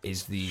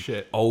is the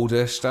Shit.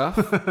 older stuff.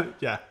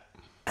 Yeah.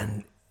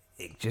 And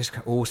it just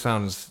all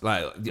sounds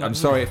like... I'm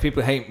sorry if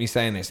people hate me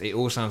saying this. It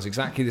all sounds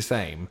exactly the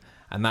same.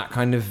 And that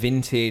kind of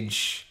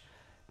vintage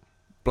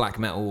black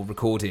metal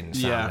recording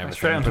sound and everything.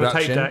 Straight onto a tape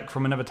production, deck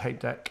from another tape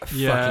deck. I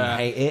Yeah. fucking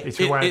hate it. It's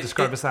a way to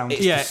describe the sound.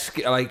 It's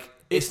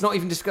it's not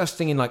even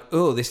disgusting in like,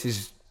 oh, this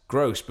is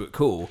gross but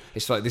cool.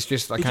 It's like this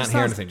just I It can't just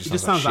hear sounds- anything. It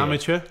just sounds like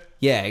amateur. shit.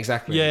 Yeah,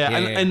 exactly. Yeah.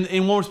 And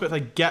in one respect, I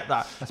get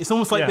that. It's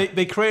almost like yeah.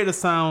 they created a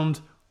sound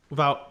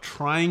without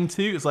trying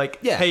to. It's like,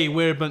 Yeah. hey,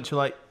 we're a bunch of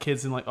like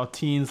kids in like our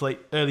teens, like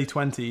early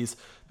 20s,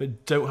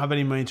 but don't have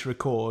any money to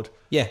record.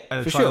 Yeah, And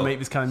are for trying sure. to make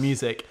this kind of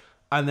music.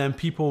 And then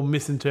people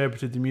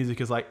misinterpreted the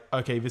music as like,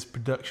 okay, this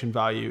production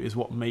value is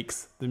what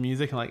makes the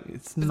music. And like,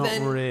 it's not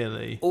then-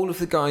 really. all of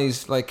the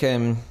guys like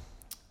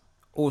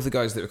all of the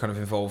guys that were kind of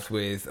involved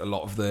with a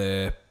lot of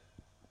the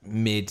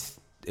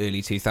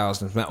early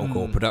 2000s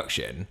metalcore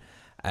production,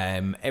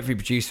 every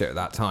producer at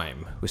that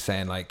time was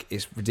saying like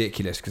it's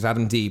ridiculous because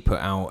Adam D put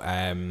out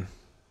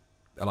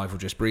Alive Will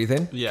Just Breathe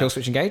In, Yeah. Kill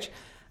Switch Engage,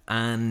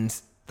 and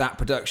that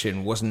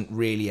production wasn't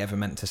really ever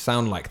meant to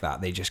sound like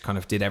that. They just kind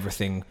of did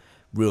everything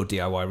real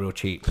DIY, real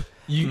cheap.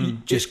 You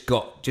Just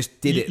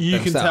did it You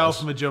can tell themselves.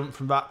 from a jump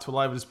from that to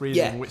Alive Is Breathing,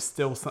 Yeah. which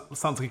still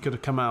sounds like it could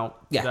have come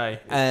out Yeah.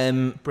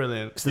 today.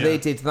 Brilliant. So they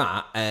did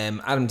that.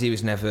 Adam D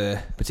was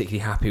never particularly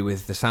happy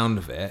with the sound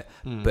of it,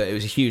 but it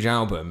was a huge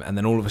album. And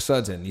then all of a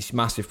sudden, these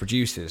massive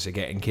producers are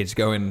getting kids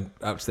going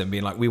up to them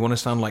being like, we want to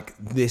sound like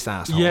this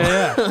asshole.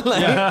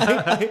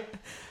 Yeah.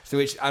 So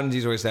which Adam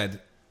D's always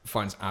said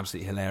finds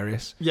absolutely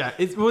hilarious. Yeah,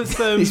 it was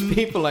These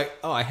people like,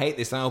 oh, I hate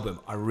this album.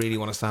 I really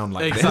want to sound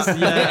like exactly.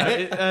 this.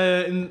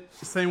 Yeah, in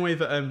the same way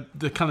that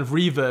the kind of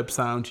reverb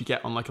sound you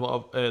get on like a lot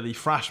of early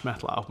thrash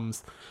metal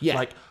albums. Yeah.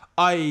 Like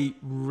I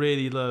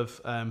really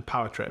love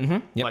Power Trip.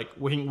 Yep. Like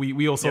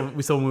we also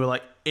we saw when we were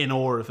like in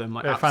awe of him,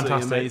 like Yeah, absolutely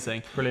fantastic.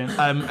 amazing, Brilliant.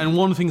 And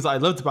one of the things that I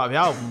loved about the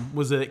album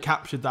was that it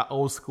captured that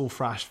old school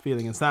thrash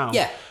feeling and sound.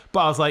 Yeah.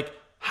 But I was like,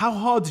 how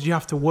hard did you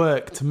have to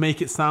work to make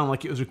it sound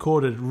like it was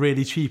recorded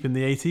really cheap in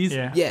the 80s?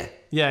 Yeah. Yeah.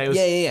 Yeah, it was.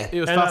 Yeah. It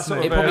was And that's sort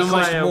fascinating. of It probably a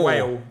costs Slayer more.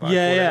 whale. I call it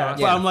Yeah. that.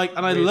 But I'm like,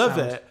 and I Weird love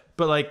sound. it,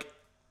 but like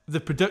the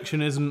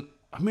production isn't.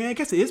 I mean, I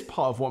guess it is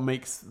part of what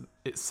makes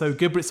it so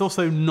good, but it's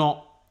also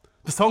not.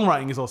 The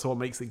songwriting is also what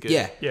makes it good.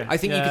 Yeah. Yeah. I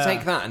think you Yeah. could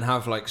take that and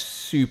have like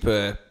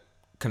super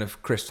kind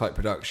of Chris type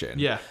production.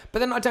 Yeah. But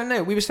then I don't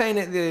know. We were saying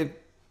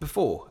it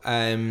before.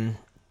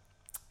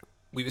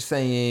 We were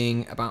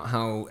saying about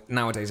how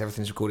nowadays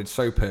everything's recorded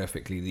so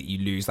perfectly that you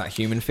lose that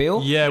human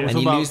feel. Yeah, we and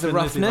talked you about lose the Thin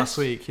Lizzy roughness last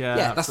week.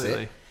 Yeah,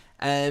 absolutely.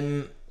 That's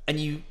it. And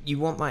you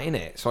want that in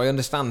it. So I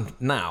understand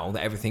now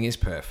that everything is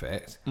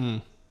perfect.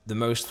 The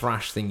most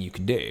thrash thing you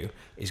can do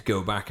is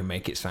go back and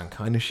make it sound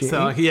kind of shitty.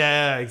 So like,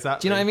 yeah,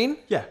 exactly. Do you know what I mean?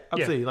 Yeah,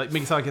 absolutely. Like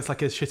make it sound like it's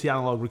like a shitty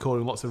analog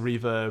recording, lots of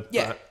reverb.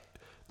 Yeah. but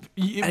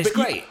And it's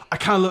great. I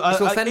kind of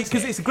It's authentic.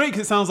 because it's great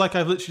because it sounds like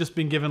I've literally just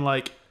been given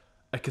like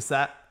a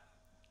cassette.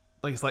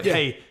 Like it's like, Yeah.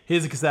 hey,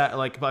 here's a cassette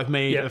like that I've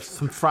made Yeah. of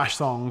some thrash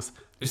songs.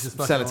 It's just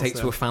fucking Sellotape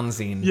to a awesome.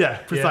 fanzine. Yeah,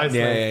 precisely.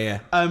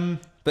 Yeah.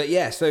 But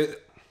yeah, so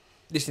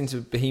listening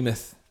to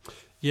Behemoth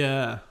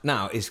Yeah.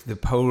 now is the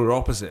polar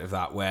opposite of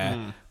that,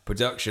 where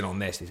production on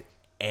this is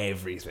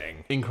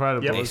everything.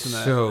 Incredible, Yep. It's isn't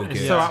it? so It's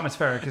good. so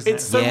atmospheric, isn't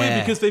It's it? so Yeah. weird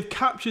because they've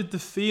captured the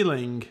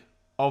feeling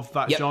of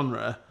that Yep.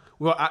 genre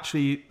without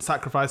actually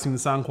sacrificing the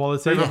sound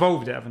quality. They've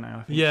evolved it, haven't they? I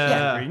think.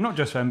 Yeah. Agree. Not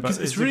just them, but 'Cause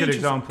it's, a really good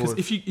interesting, example. 'cause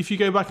Of, if you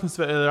go back into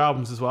the earlier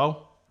albums as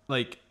well,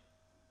 like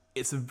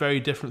it's a very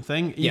different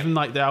thing. Even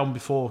like the album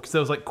before, because there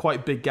was like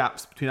quite big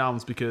gaps between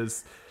albums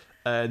because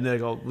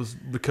Nergal was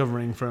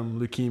recovering from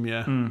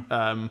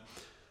leukemia.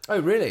 Oh,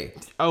 really?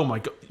 Oh my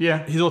god!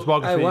 Yeah. his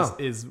autobiography Oh, wow.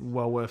 is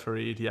well worth a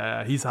read.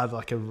 Yeah, he's had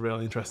like a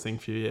really interesting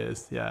few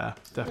years. Yeah,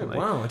 definitely.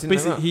 Oh, wow, I didn't know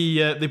Basically,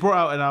 that. they brought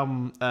out an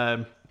album.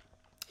 I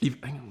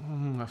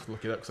have to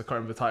look it up because I can't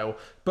remember the title.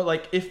 But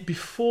like, if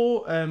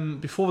before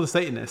the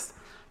Satanist,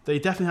 they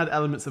definitely had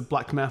elements of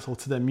black metal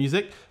to their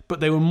music, but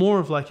they were more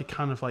of like a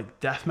kind of like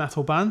death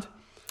metal band.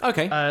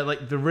 Okay.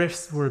 Like the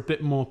riffs were a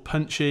bit more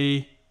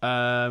punchy.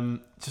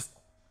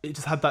 It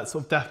just had that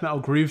sort of death metal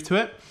groove to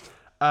it.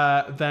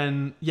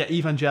 Then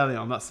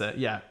Evangelion, that's it.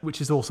 Yeah,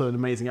 which is also an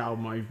amazing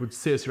album. I would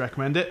seriously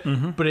recommend it.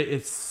 But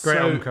it's Great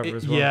so, album cover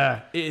as well.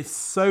 Yeah, it's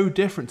so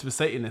different to the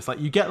Satanist. Like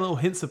you get little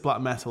hints of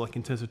black metal, like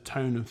in terms of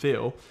tone and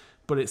feel,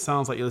 but it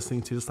sounds like you're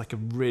listening to just like a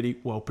really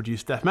well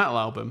produced death metal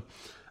album.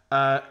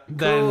 Then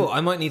cool. I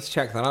might need to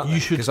check that out. you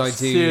should because I do.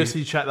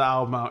 seriously check that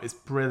album out. It's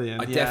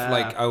brilliant.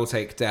 I will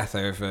take death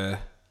over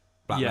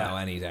black Yeah. metal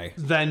any day.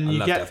 Then I you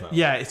love get death metal.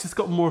 it's just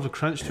got more of a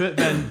crunch to it.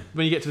 Then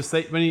when you get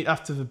to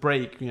after the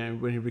break,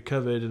 when he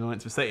recovered and went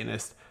to a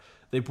Satanist,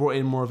 they brought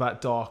in more of that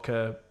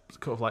darker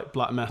kind of like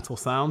black metal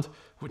sound,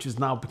 which has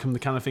now become the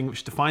kind of thing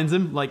which defines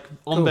him. Like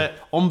on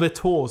their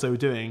tours they were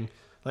doing,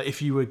 like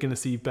if you were going to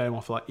see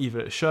Behemoth like either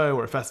at a show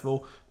or a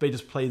festival, they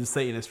just played the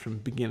Satanist from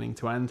beginning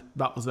to end.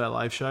 That was their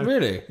live show.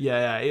 Really?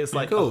 Yeah. It's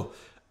like cool.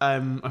 I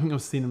think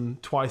I've seen them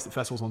twice at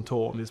festivals on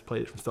tour, and they just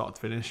played it from start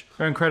to finish.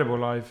 They're incredible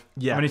live.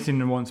 Yeah. I've only seen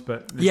them once,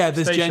 but the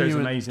There's stage show's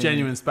amazing.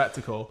 genuine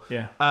spectacle.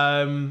 Yeah.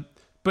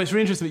 But it's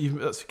really interesting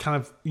that that's kind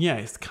of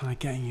it's kind of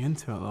getting you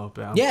into it a little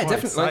bit. I'm Yeah,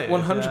 quite definitely, like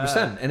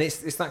excited. 100%. And it's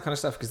that kind of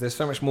stuff because there's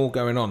so much more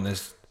going on.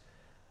 There's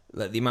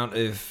like the amount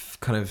of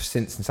kind of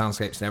synths and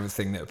soundscapes and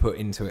everything that are put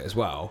into it as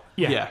well.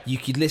 Yeah. You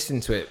could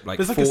listen to it like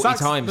There's 40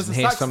 times there's and a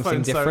hear saxophone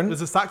something different.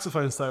 There's a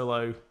saxophone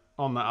solo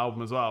on that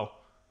album as well.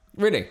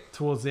 Really?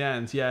 Towards the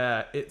end,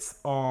 yeah, it's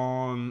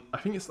on. I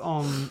think it's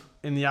on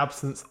In the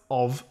Absence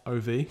of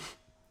OV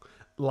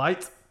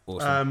Light.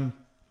 Awesome.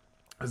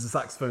 There's a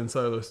saxophone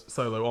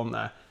solo on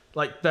there.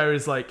 Like there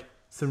is like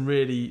some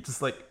really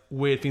just like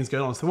weird things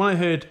going on. So when I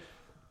heard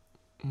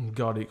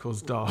God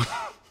Equals Dog,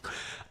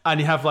 and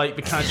you have like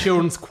the kind of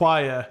children's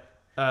choir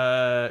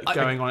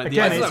going on at the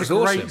Again, end. it's That's a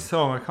awesome. great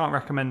song. I can't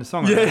recommend the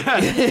song. Yeah,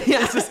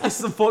 it's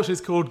just unfortunately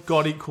it's called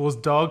God Equals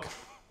Dog.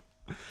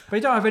 But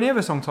you don't have any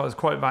other song titles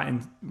quite that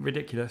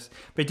ridiculous.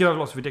 But you do have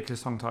lots of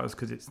ridiculous song titles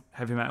because it's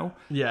heavy metal.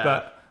 Yeah.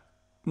 But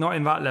not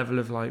in that level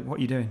of like, what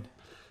are you doing?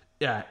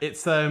 yeah,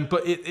 it's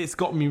but it's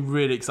got me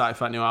really excited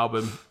for that new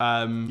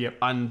album. Yep.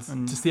 And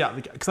to see Out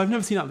the because I've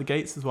never seen Out the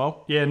Gates as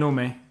well. Yeah, nor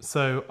me.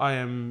 So I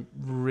am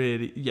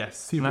really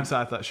super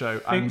excited for that show.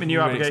 I think the new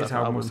Out the Gates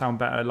album will sound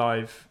better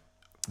live.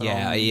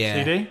 Yeah, on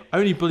yeah. CD.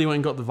 Only Bully went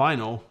and got the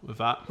vinyl with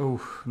that.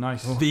 Oh,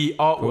 nice. The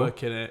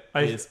artwork in it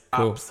is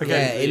Cool. absolutely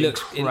Yeah, it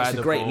looks a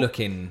incredible. great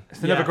looking.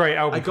 It's another great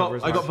album. I cover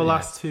as got well. the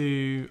last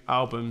two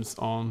albums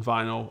on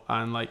vinyl,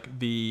 and like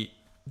the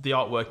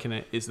artwork in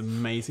it is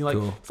amazing. Like,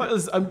 Cool. it's like,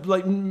 if I'm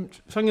going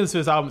to listen to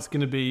this album, it's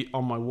going to be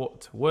on my walk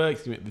to work,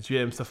 it's going to be at the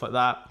gym, stuff like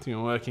that. It's going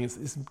to be working.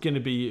 It's going to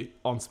be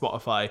on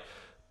Spotify.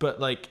 But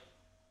like,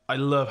 I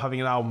love having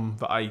an album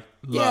that I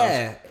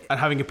love and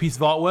having a piece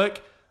of artwork,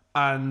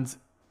 and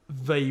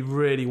they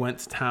really went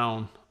to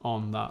town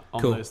on that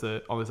on Cool.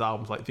 those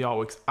albums. Like, the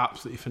artwork's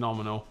absolutely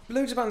phenomenal.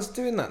 Loads of bands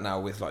doing that now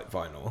with like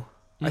vinyl.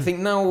 I think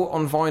now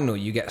on vinyl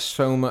you get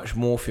so much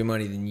more for your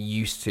money than you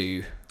used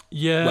to.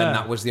 Yeah, When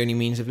that was the only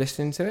means of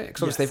listening to it,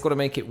 because obviously Yes. they've got to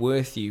make it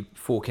worth you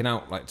forking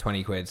out like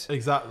 20 quid.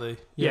 exactly.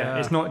 Yeah,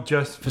 it's not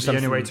just For the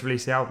only way something- to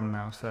release the album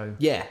now. So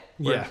Yeah,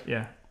 Yeah.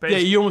 yeah. But Yeah,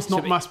 it's- you're almost not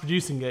should be- mass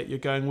producing it. You're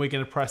going, we're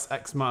going to press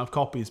X amount of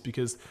copies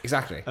because,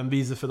 exactly. and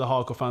these are for the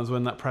hardcore fans.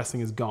 When that pressing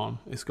is gone,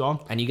 it's gone.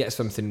 And you get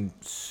something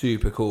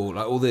super cool,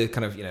 like all the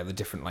kind of the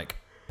different like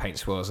paint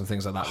swirls and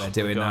things like that they're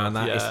doing now, and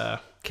that is yeah.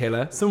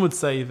 killer. Some would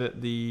say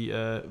that the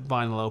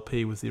vinyl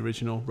LP was the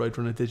original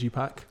Roadrunner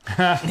Digipack.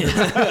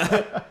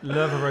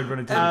 love a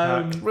Roadrunner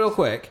Digipack. Real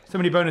quick, So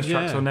many bonus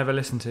tracks yeah. I'll never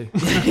listen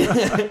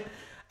to.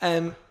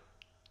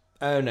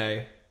 oh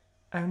no,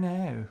 Oh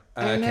no.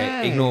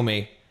 okay, ignore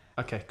me.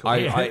 Okay, cool.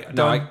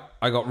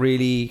 I got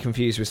really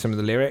confused with some of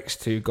the lyrics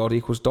to God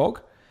Equals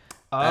Dog.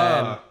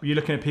 Were you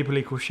looking at people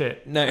equal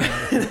shit? No,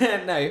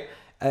 no.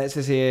 It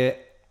says here,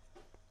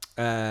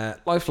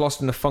 life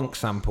lost in a funk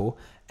sample.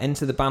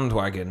 Enter the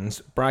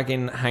bandwagons,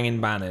 bragging, hanging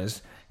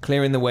banners,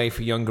 clearing the way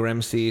for younger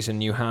MCs and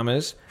new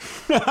hammers.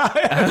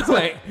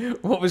 Wait,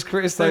 what was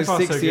criticised So far,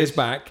 6 so years good.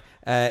 back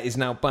is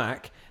now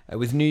back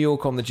with New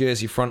York on the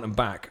jersey front and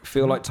back.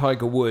 Feel like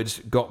Tiger Woods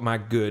got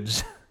mad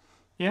goods.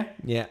 Yeah?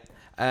 Yeah.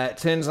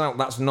 Turns out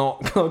that's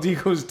not God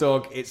Equals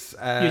Dog. It's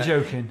You're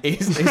joking.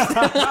 It's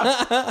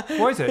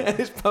What is it?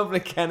 it's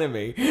Public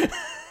Enemy,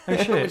 Oh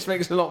shit. which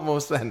makes a lot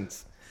more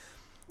sense.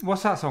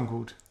 What's that song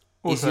called?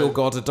 Is your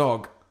God a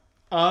dog?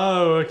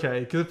 Oh, okay.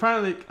 Because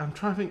apparently, I'm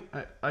trying to think.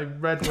 I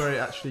read where it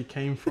actually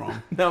came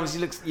from. No, you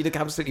look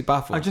absolutely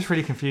baffled. I'm just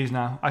really confused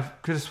now. I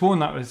could have sworn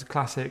that was a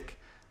classic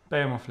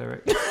Behemoth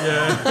lyric.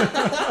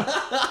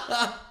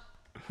 Yeah.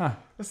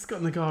 It's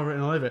got Nagar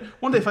written all over it.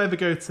 One day, if I ever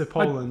go to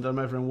Poland, I'm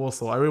over in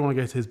Warsaw. I really want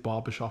to go to his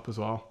barbershop as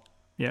well.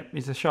 Yeah,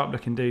 he's a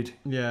sharp-looking dude.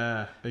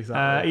 Yeah,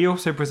 exactly. He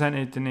also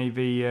presented, didn't he,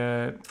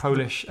 the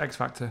Polish X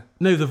Factor.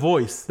 No, The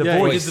Voice. The He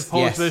Voice, did the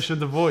Polish yes. version of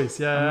The Voice.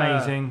 Yeah,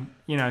 Amazing.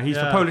 You know, he's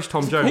the Yeah. Polish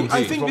Tom Jones. I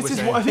is think what this we're is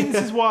saying. I think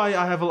this is why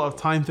I have a lot of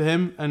time for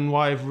him and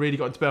why I've really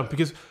got into Bell,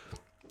 because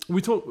I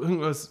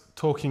think I was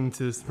talking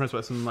to some friends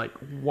about some like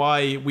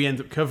why we end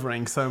up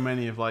covering so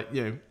many of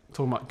talking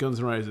about Guns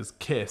N' Roses,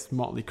 Kiss,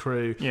 Motley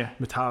Crue, Yeah.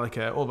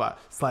 Metallica, all that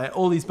Slayer,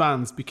 all these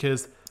bands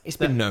because It's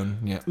been known,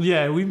 yeah.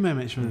 yeah, we've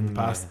mentioned them in the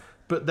past,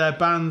 but they're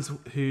bands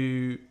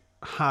who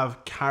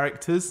have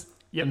characters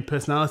Yep. and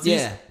personalities.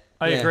 Yeah.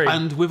 I yeah. agree.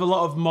 And with a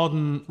lot of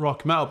modern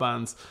rock and metal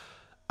bands,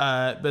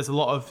 there's a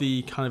lot of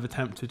the kind of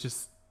attempt to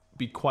just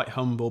be quite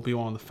humble, be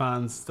one of the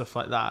fans, stuff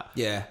like that.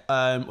 Yeah.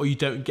 Or you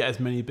don't get as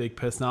many big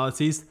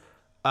personalities.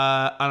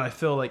 And I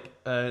feel like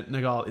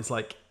Nagal is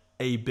like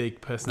a big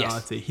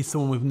personality. He's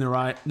someone with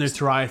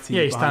notoriety.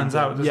 Yeah, he behind stands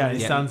him. out, doesn't Yeah, he?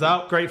 he Yeah. stands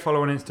out. Great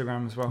follow on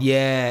Instagram as well.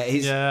 Yeah,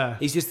 Yeah.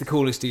 he's just the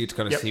coolest dude to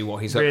kind of Yep. see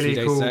what he's Really up to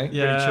day cool. to day.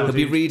 Yeah. Really chill He'll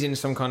be dude. reading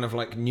some kind of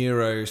like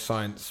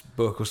neuroscience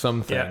book or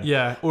something. Yeah.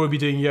 Yeah, or he'll be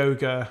doing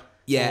yoga.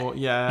 Yeah. Or,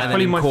 yeah. And then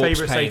Probably in my corpse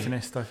favourite paint.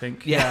 Satanist, I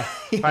think. Yeah.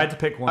 If I had to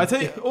pick one. I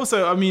tell you,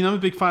 also, I mean, I'm a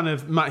big fan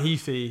of Matt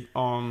Heafy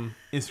on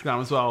Instagram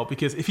as well,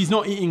 because if he's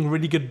not eating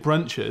really good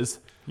brunches,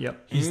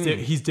 Yep.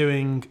 he's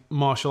doing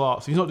martial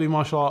arts. If he's not doing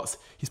martial arts,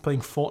 he's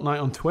playing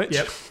Fortnite on Twitch.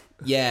 Yep.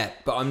 Yeah,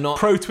 but I'm not.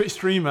 Pro Twitch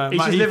streamer. He's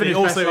Matt just living Heafy, his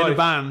also best in a life.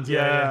 band. Yeah,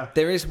 Yeah. yeah.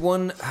 There is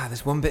one.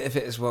 There's one bit of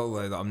it as well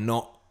though that I'm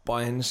not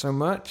buying so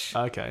much,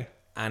 Okay.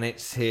 and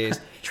it's his.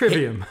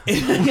 Trivium.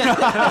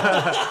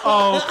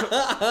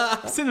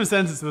 Cinema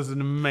Sentence was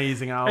an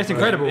amazing album. It's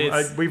incredible.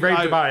 We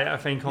raved about it, I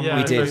think, on Yeah, one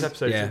we of did. those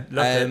episodes. Yeah.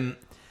 Loved it.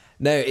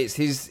 No, it's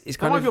his. It's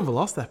That kind might of be on the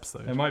last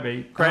episode. It might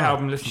be. Great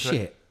album, listen to it.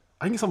 shit.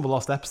 I think it's on the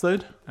last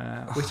episode.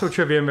 We saw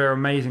Trivium, they're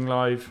amazing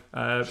live.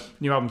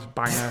 New album's a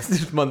banger. This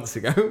was months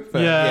ago.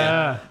 But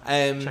Yeah.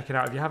 Check it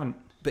out if you haven't.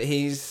 But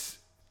his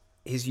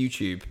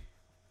YouTube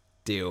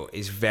deal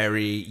is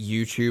very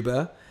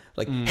YouTuber.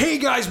 Like, hey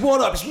guys,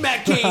 what up? It's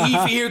Matt K.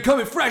 Heafy here,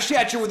 coming fresh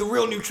at you with a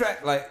real new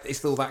track. Like, it's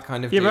still that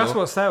kind of Yeah, deal. but that's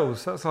what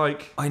sells. That's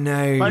like... I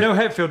know. I know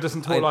Hetfield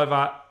doesn't talk like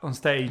that on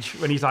stage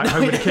when he's like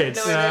home with the kids.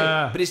 No, I know.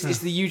 Yeah. But it's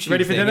the YouTube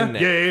Ready for thing, dinner? isn't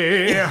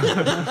it? Yeah.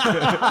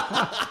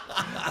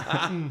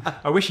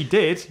 I wish he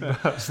did.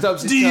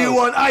 Stubbs his Do you toe.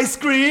 want ice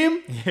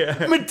cream? Yeah.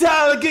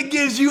 Metallica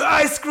gives you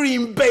ice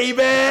cream,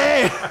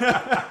 baby.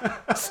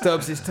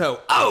 Stubbs his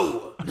toe.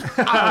 Oh!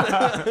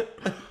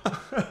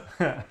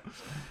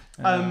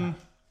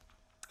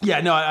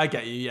 Yeah, no, I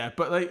get you. Yeah,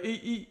 but like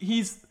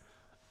he's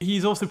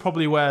also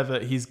probably aware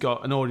that he's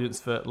got an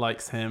audience that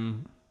likes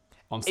him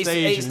on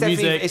stage and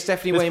music. It's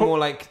definitely There's way more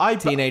like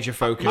teenager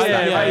focused.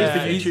 that is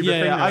the YouTuber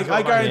thing now as well,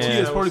 I guarantee right?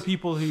 there's probably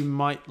people who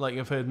might like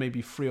have heard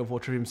maybe 3 or 4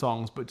 Trivium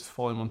songs, but just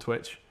follow him on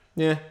Twitch.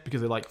 Yeah.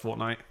 Because they like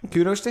Fortnite.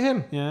 Kudos to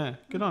him. Yeah,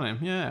 good on him.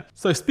 Yeah.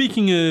 So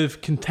speaking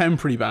of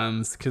contemporary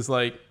bands, because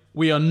like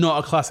we are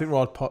not a classic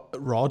Rod.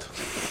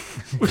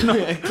 Classic.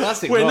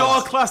 We're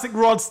not a classic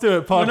Rod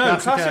Stewart podcast. Well, no,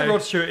 classic okay?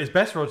 Rod Stewart is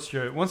best Rod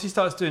Stewart. Once he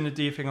starts doing the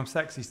Do You Think I'm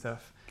Sexy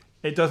stuff,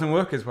 it doesn't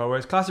work as well.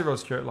 Whereas classic Rod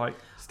Stewart, like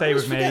Stay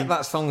With Me.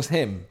 That song's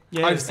him.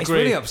 Yeah, I It's disagree.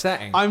 really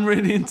upsetting. I'm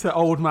really into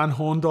Old Man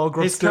Horn Dog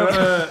Rod his Stewart.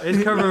 cover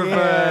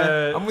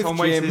I'm of with Tom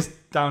Jim. Waits'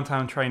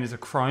 Downtown Train is a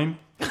crime.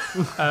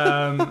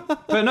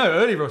 But no,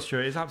 early Rod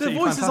Stewart is Their absolutely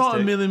voices fantastic.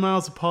 aren't a million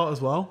miles apart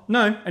as well.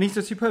 No, and he's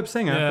a superb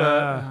singer.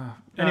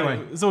 But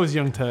anyway, it's always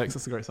Young Turks.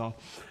 That's a great song.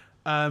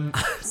 we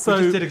So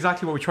just did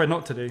exactly what we tried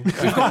not to do.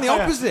 We've gone the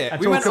opposite. And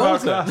We talk went about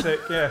older. classic.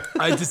 Yeah.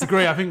 I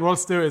disagree. I think Rod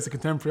Stewart is a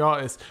contemporary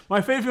artist.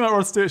 My favourite thing about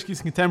Rod Stewart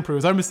keeps contemporary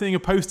was I remember seeing a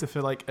poster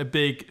for like a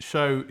big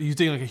show. He was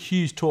doing like a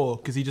huge tour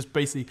because he just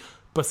basically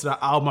busted out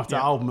album after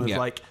album of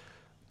like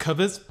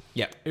covers.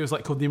 Yeah. It was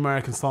like called The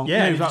American Song.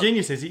 Yeah, No, the that-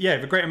 Genius is,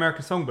 the Great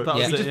American Songbook. That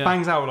was He it, just yeah.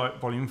 bangs out like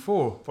Volume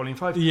 4, Volume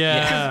 5.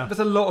 Yeah. There's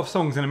a lot of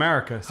songs in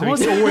America, so I he's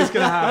also- always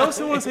going to I have...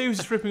 also want to say he was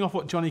just ripping off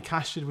what Johnny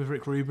Cash did with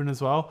Rick Rubin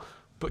as well.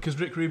 Because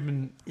Rick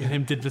Rubin and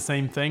him did the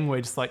same thing,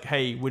 where just like,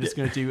 hey, we're just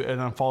going to do an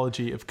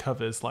anthology of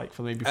covers, like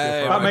for maybe 4 or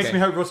 5 That makes Okay.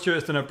 me hope Rod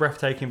Stewart's done a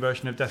breathtaking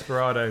version of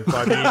Desperado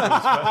by the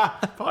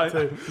Eagles. Part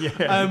two.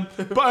 Yeah.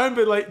 But I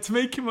remember, like, to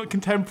make him look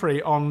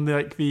contemporary on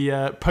like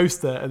the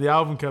poster and the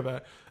album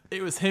cover,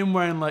 it was him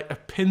wearing like a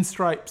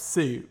pinstripe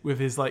suit with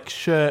his like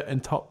shirt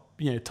and top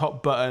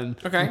button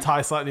and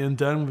tie slightly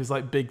undone with his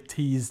like big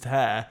teased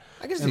hair.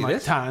 I can see and like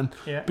this. tan.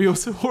 Yeah. But he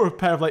also wore a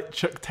pair of like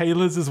Chuck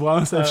Taylors as well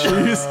instead of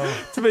shoes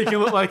to make him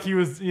look like he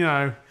was,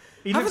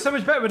 He looks so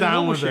much better with the down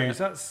normal with shoes. it.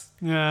 That's...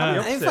 yeah.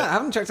 Yeah. In fact,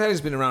 haven't Chuck Taylor's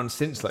been around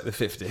since like the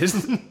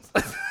 50s?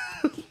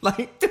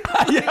 like, They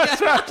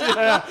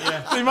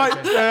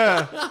might,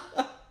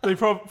 They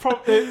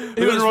probably. it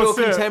was real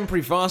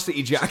contemporary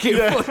varsity jacket.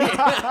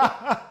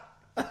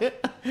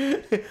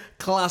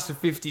 Class of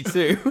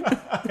 52.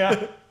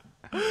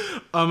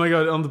 Oh my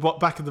god! On the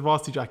back of the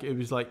varsity jacket, it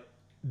was like,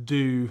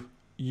 "Do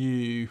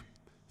you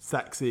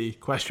sexy?"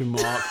 Question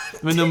mark.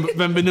 Then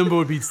the number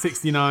would be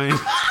 69.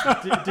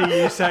 Do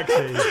you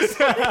sexy?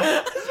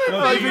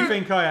 Not do you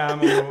think I am?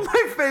 Or...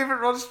 My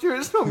favourite Rod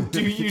Stewart song,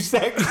 Do You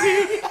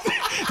Sexy?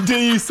 Do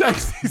you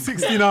sexy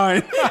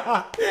 69?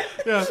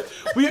 Yeah,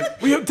 we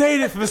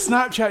updated it for the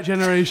Snapchat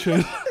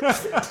generation.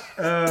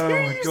 Oh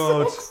my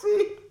god.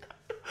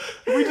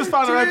 We just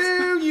found our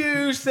Do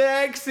You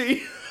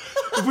Sexy?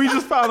 we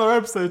just found our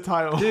episode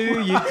title.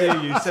 Do you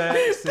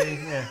sexy?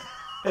 Yeah.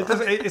 It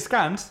does. It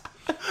scans.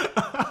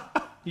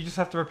 You just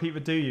have to repeat the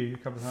 "do you" a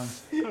couple of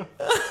times. Do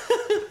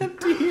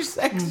You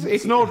Sexy?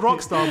 It's an old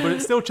rock star, but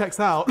it still checks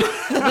out.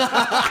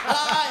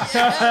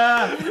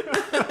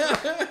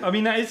 I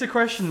mean, that is a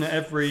question that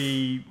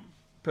every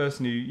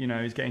person who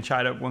is getting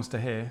chatted up wants to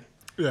hear.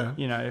 Yeah.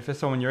 If there's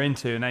someone you're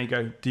into and they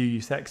go, "Do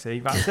you sexy?"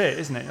 That's it,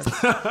 isn't it?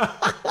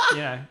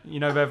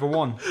 They've ever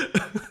won.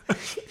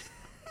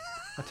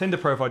 A Tinder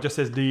profile just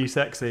says, "Do you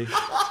sexy?"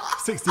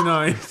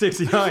 69.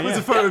 69. There's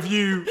Yeah. a photo of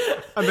you,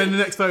 and then the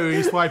next photo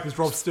you swipe is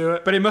Rob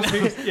Stewart. But it must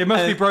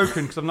be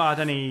broken because I've not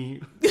had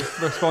any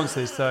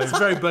responses. So It's a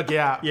very buggy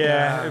app.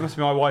 yeah, it must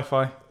be my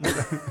Wi-Fi.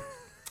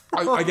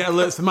 I get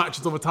alerts for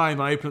matches all the time,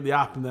 and I open up the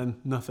app, and then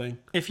nothing.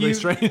 If Very you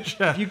strange.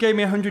 Yeah. if you gave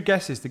me 100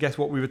 guesses to guess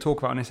what we would talk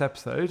about in this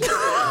episode,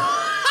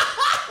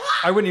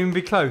 I wouldn't even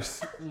be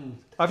close.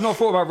 I've not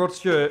thought about Rod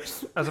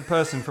Stewart as a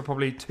person for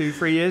probably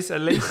 2-3 years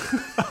at least.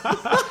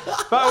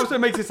 But also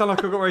makes it sound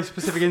like I've got a very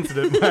specific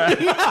incident where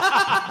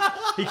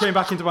he came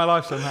back into my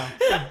life somehow.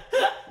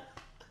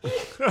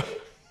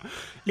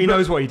 He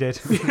knows what he did.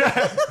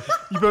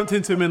 You bumped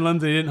into him in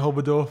London, he didn't hold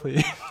the door for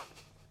you.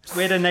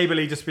 We had a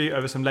neighbourly dispute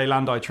over some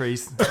Leylandii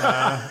trees.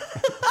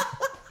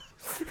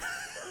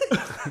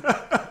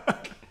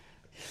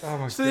 Oh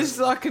my So this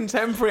is our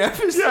contemporary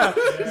episode. Yeah,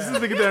 this is the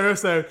contemporary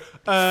episode.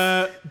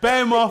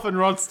 Bear Moth and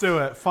Rod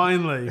Stewart,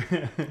 finally.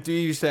 Do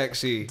You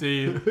Sexy? Do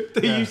you?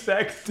 Do you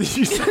sex? Do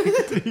you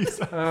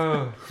say?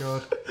 Oh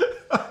god.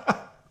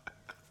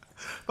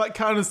 That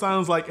kind of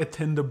sounds like a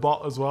Tinder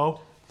bot as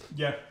well.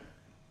 Yeah.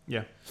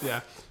 Yeah.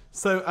 Yeah.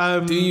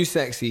 So, Do You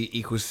Sexy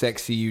equals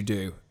Sexy You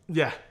Do.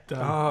 yeah. Done.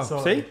 Oh,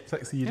 Sorry. see?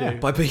 Sexy you Yeah. do.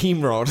 By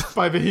Behemoth.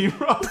 By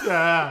Behemoth.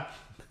 Yeah.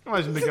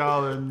 Imagine the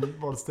girl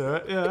and Rod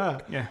Stewart. Yeah.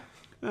 Yeah.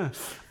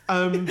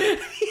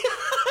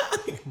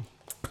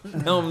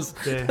 Nelms.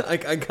 Yeah. I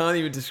can't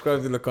even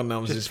describe the look on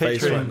Nelms' Just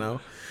face picture right him.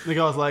 now. The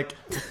guy's like,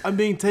 I'm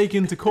being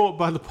taken to court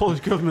by the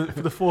Polish government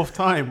for the 4th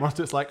time. Rod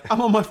Stewart's like,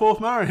 I'm on my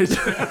 4th marriage.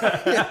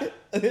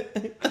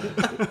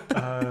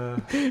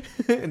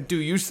 Do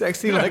you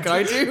sexy like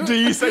I do? Do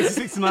you sexy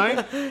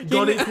 69?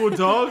 God equal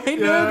dog? Hey,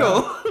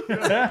 Yeah.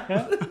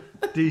 Nurgle.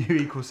 Do you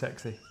equal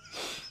sexy?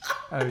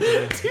 Oh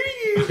dear. Do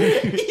you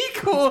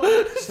equal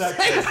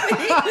sexy?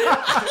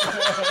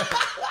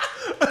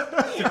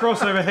 the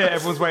crossover hit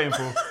everyone's waiting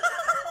for.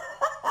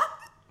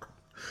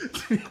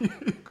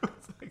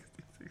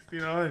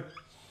 69.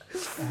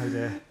 Oh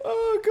dear.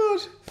 Oh god.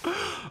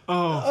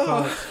 Oh,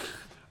 fuck.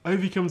 I hope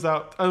he comes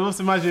out. I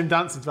also imagine him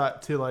dancing to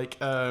that to like,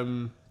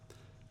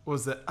 what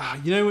was it?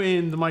 You know,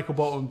 in the Michael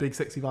Bolton Big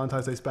Sexy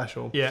Valentine's Day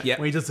special? Yeah. Yeah.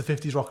 When he does the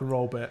 50s rock and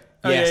roll bit.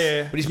 Oh, Yes.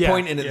 yeah. But he's Yeah.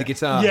 pointing at the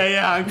guitar.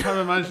 Yeah, I'm kind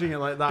of imagining it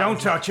like that. Don't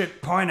touch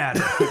it, point at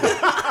it.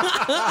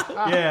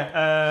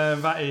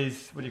 That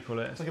is, what do you call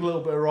it? It's like a little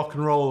bit of rock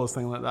and roll or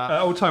something like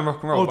that. Old time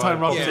rock and roll. Old time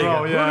rock and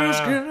roll,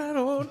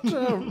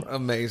 yeah.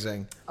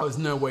 Amazing. Oh, there's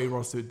no way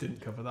Rod Stewart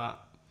didn't cover that.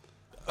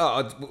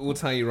 Oh, we'll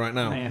tell you right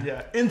now. Yeah.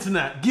 Yeah.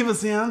 Internet, give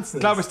us the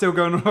answers. Glad we're still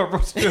going on about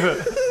Rod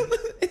Stewart.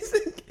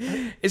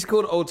 It's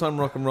called Old Time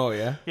Rock and Roll,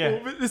 yeah? Yeah.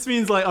 Well, this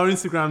means like our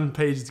Instagram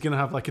page is going to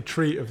have like a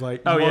treat of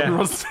like Oh, modern yeah.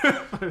 Rod Stewart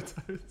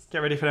photos. Get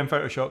ready for them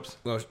photoshops.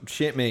 Well,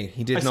 shit me.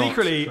 He did I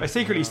not.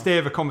 secretly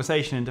steer the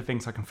conversation into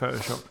things I can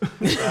Photoshop.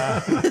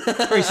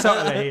 Very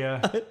subtly.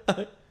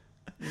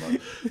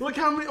 Look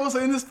how many, also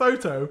in this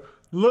photo,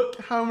 look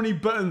how many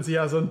buttons he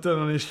has undone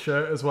on his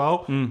shirt as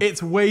well.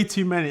 It's way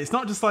too many. It's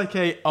not just like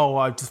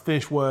I've just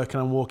finished work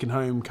and I'm walking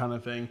home kind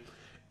of thing.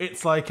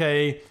 It's like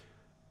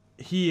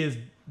he is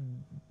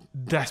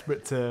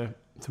desperate to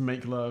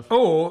make love.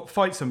 Or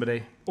fight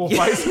somebody. Or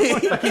fight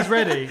someone. Like he's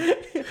ready.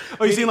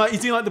 Oh, he's doing like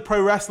the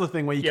pro wrestler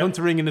thing where you Yep. come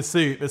to ring in a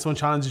suit, but someone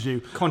challenges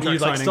you. Contract and you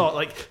like signing. start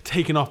like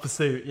taking off the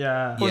suit.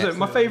 Yeah. What was it?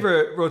 My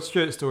favourite Rod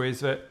Stewart story is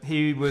that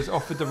he was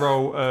offered the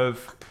role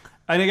of,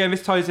 and again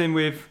this ties in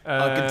with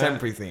Our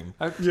contemporary theme.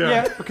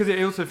 Yeah, because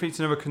it also features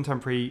another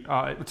contemporary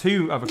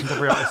two other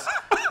contemporary artists.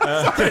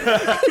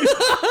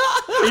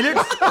 He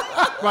looks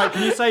right.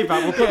 Can you save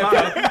that? We'll put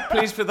that up.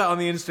 Please put that on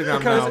the Instagram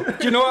Because now.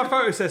 do you know what our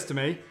photo says to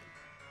me?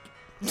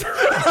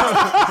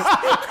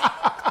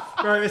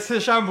 Right, it's a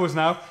shambles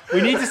now.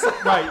 We need to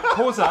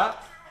pause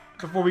that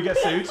before we get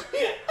sued.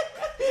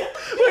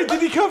 Wait,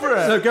 did he cover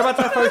it? No, go back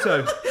to that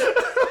photo.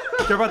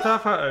 Go back to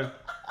that photo.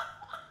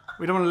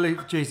 We don't want to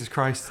leave. Jesus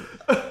Christ.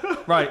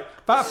 Right,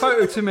 that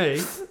photo to me.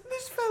 This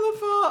fell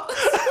apart.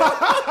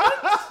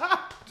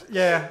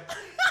 Yeah.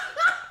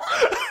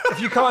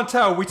 If you can't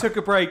tell, we took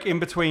a break in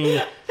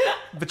between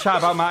the chat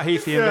about Matt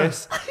Heafy and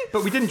this,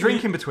 but we didn't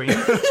drink in between.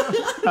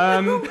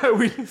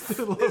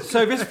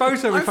 So this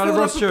photo we found of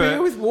Rod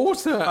Stewart. with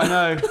water. I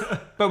know,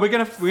 but we're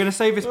gonna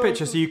save this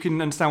picture so you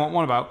can understand what I'm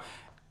on about.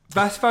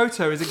 That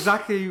photo is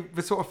exactly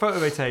the sort of photo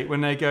they take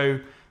when they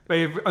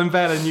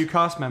unveil a new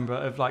cast member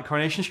of like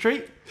Coronation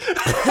Street.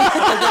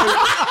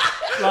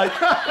 like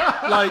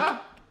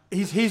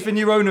he's the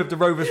new owner of the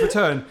Rovers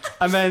Return,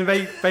 and then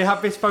they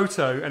have this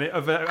photo and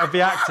of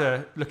the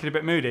actor looking a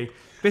bit moody.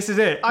 This is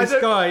it. This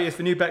guy is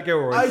the new Bet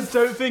Gilroy. I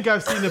don't think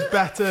I've seen a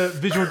better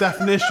visual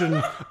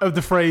definition of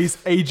the phrase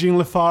 "aging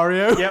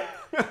Lothario." Yep.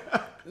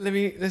 Let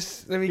me He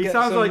get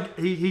sounds some... like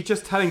he's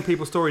just telling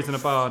people stories in a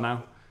bar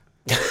now.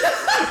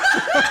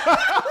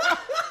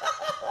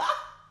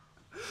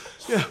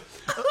 Yeah.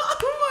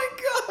 Oh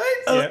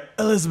my god.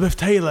 Yeah. Elizabeth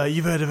Taylor,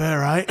 you've heard of her,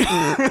 right?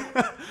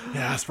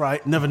 Yeah, that's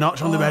right. Another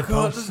notch on the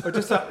bedpost. Or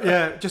just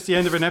just the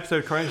end of an episode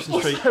of Coronation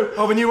Street.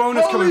 Oh, the new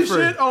owner's coming Holy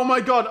through. shit! Oh my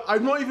god!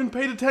 I've not even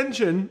paid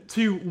attention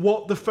to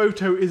what the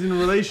photo is in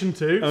relation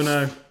to. Oh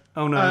no.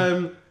 Oh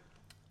no.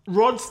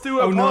 Rod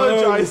Stewart Oh, no.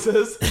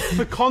 apologises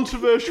for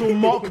controversial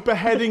mock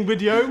beheading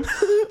video.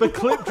 The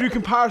clip drew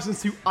comparisons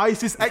to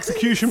ISIS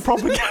execution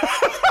propaganda.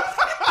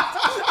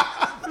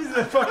 These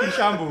are fucking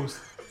shambles.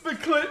 The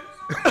clip.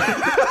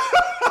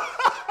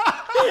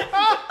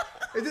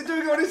 Is it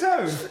doing it on its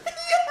own?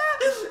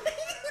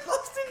 He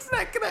lost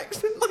internet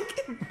connection.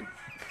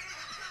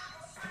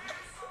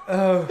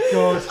 Oh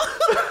god.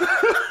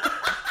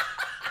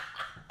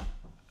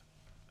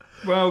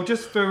 Well,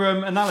 just for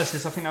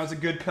analysis, I think that was a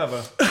good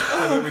cover.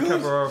 So that we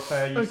cover our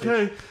fair usage.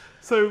 Okay,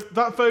 so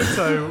that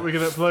photo we're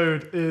going to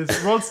upload is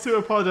Rod Stewart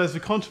apologised for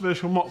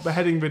controversial mock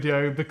beheading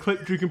video. The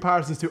clip drew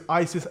comparisons to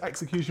ISIS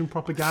execution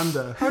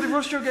propaganda. How did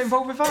Rod Stewart get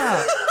involved with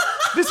that?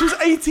 This was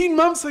 18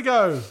 months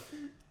ago.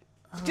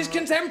 Just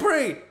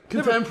contemporary.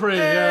 Contemporary,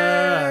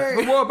 yeah.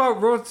 But what about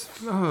Rod?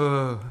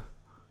 Oh,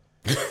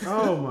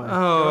 Oh my.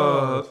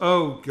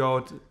 oh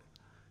god.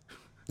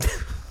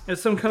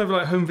 It's some kind of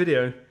like home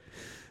video.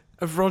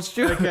 Of Rod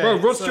Stewart. Okay, Well,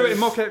 Rod so- Stewart in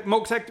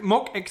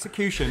mock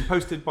execution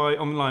posted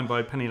online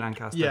by Penny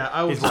Lancaster.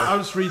 Yeah, His wife. I'll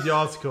just read the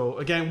article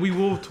again. We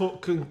will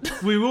talk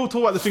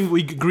about the thing that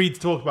we agreed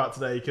to talk about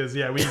today because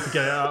we need to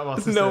get it out of our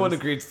systems. No one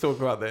agreed to talk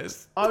about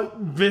this.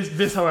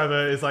 This,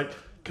 however, is like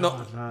God,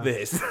 Not man.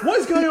 this. What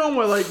is going on?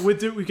 Where like we're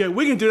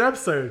gonna do an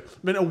episode,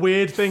 then a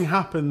weird thing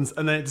happens,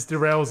 and then it just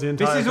derails the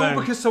entire This is all thing.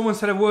 because someone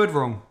said a word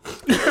wrong.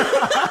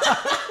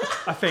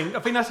 I think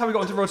that's how we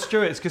got onto Rod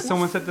Stewart. It's because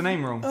someone said the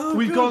name wrong.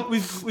 We've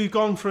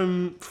gone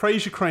from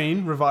Frasier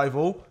Crane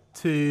revival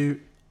to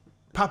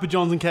Papa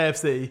John's and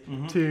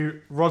KFC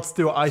to Rod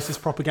Stewart ISIS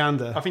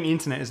propaganda. I think the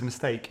internet is a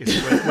mistake.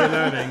 We're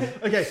learning.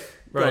 Okay,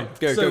 Right.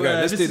 Go.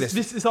 Let's do this.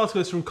 This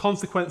article is from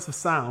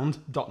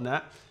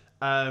consequenceofsound.net.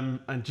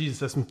 And Jesus,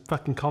 there's some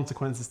fucking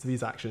consequences to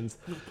these actions.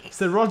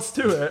 So Rod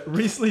Stewart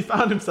recently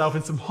found himself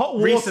in some hot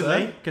water.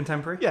 Recently,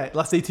 contemporary. Yeah,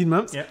 last 18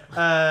 months.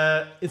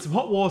 Yeah. In some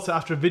hot water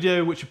after a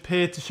video which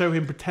appeared to show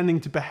him pretending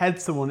to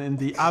behead someone in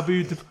the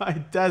Abu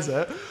Dhabi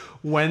desert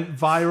went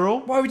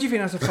viral. Why would you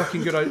think that's a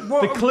fucking good idea?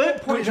 The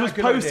clip, which was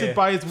posted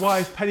by his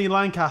wife Penny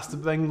Lancaster,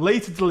 but then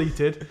later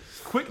deleted,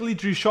 quickly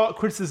drew sharp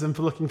criticism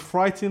for looking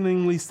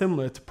frighteningly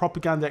similar to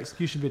propaganda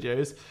execution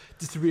videos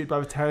distributed by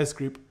the terrorist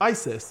group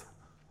ISIS.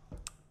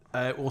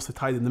 Also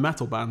tied in the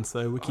metal band,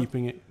 so we're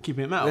keeping it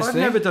metal. I've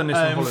never done this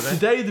on holiday.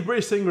 Today, the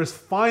British singer has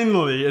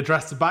finally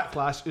addressed the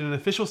backlash in an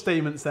official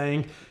statement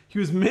saying he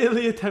was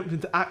merely attempting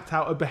to act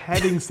out a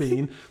beheading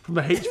scene from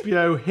the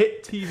HBO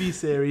hit TV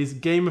series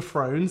Game of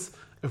Thrones,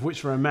 of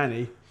which there are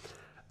many.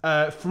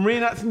 From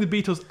reenacting the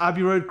Beatles'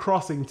 Abbey Road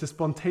Crossing to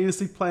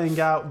spontaneously playing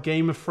out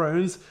Game of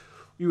Thrones,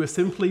 we were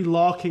simply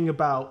larking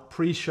about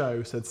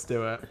pre-show, said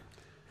Stewart.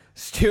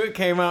 Stewart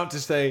came out to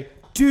say,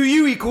 "Do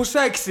you equal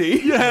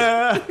sexy?"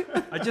 Yeah.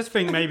 I just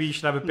think maybe you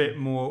should have a bit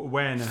more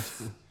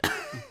awareness.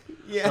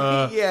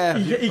 Yeah.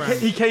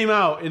 He came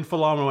out in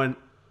full armor and went,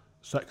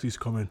 "Sexy's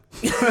coming."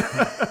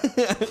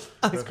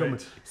 It's coming.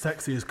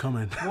 Sexy is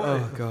coming.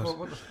 Oh,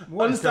 God.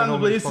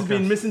 Understandably, this has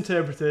been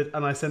misinterpreted,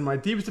 and I send my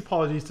deepest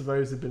apologies to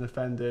those who've been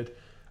offended.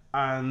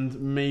 And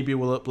maybe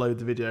we'll upload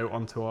the video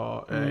onto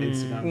our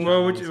Instagram.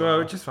 Well,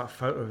 just that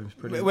photo is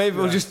pretty. Maybe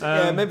we'll just.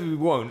 Maybe we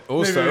won't.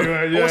 Also, Maybe we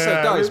won't, yeah.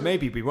 also, guys,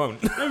 maybe we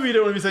won't. Maybe we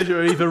don't want to be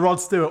associated with either Rod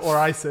Stewart or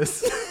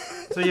ISIS.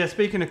 So yeah,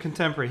 speaking of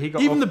contemporary, he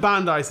got Even the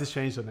band ISIS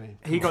changed their name.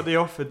 He got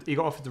offered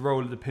the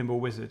role of the Pinball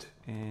Wizard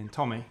in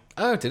Tommy,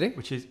 Oh, did he?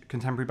 which is a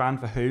contemporary band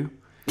for Who.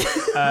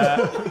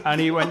 And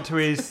he went to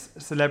his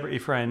celebrity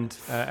friend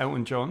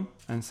Elton John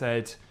and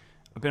said,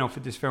 "I've been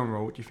offered this film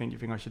role. Do you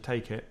think I should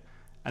take it?"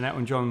 And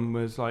Elton John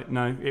was like,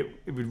 "No, it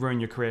would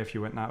ruin your career if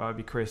you went that. That would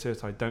be career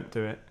suicide. Don't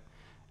do it."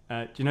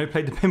 Do you know who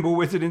played the Pinball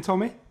Wizard in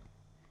Tommy?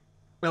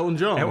 Elton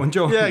John.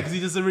 Yeah, because he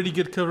does a really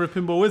good cover of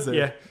Pinball Wizard.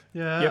 Yeah.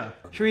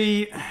 Yep. Should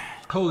we?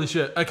 Holy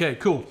shit. Okay,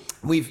 cool.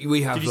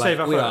 We have. Did you save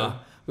that photo?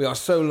 We are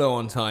so low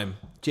on time.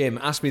 Jim,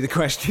 ask me the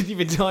question you've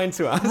been dying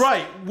to ask.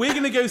 Right, we're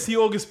going to go see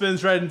August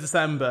Burns Red in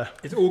December.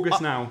 It's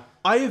August now.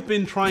 I have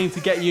been trying to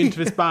get you into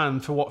this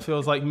band for what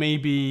feels like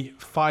maybe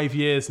 5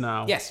 years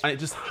now. Yes. And it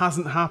just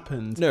hasn't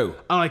happened. No.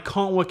 And I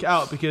can't work it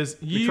out because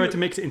You tried to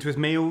mix it into his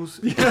meals.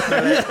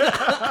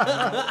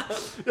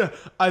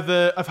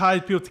 I've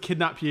hired people to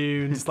kidnap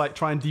you and just like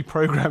try and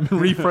deprogram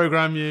and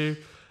reprogram you.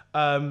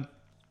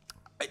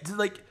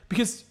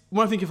 Because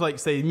when I think of like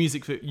say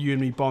music that you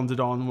and me bonded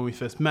on when we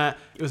first met,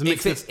 it was a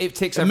mix of it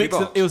ticks every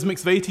box. It was a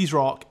mix of 80s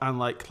rock and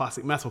like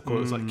classic metalcore.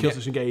 It was like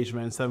Killswitch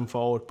Engagement,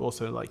 Sevenfold, but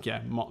also like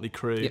Motley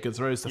Crue, Guns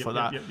N' Roses, stuff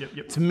like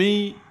that. To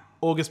me,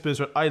 August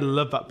Burns Red, I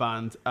love that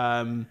band.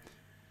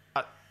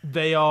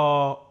 They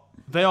are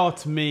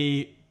to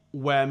me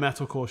where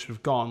metalcore should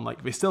have gone.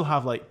 Like they still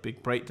have like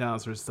big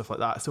breakdowns and stuff like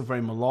that. It's still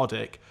very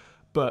melodic,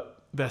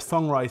 but their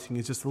songwriting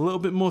is just a little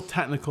bit more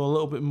technical, a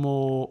little bit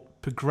more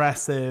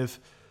progressive.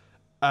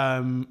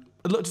 A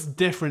little just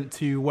different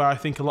to where I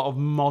think a lot of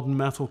modern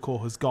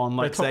metalcore has gone.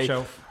 Like top say,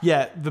 shelf.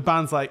 The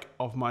bands like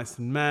Of Mice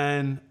and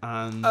Men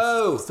and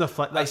stuff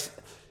like that.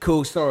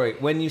 Cool. Sorry.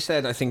 When you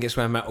said I think it's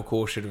where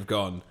metalcore should have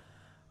gone,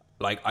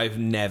 like I've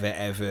never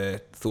ever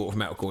thought of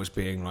metalcore as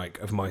being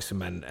like Of Mice and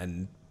Men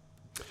and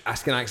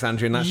Asking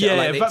Alexandria and that shit.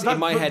 Like, in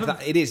my head,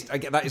 it is.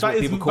 That is what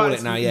people call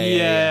it now.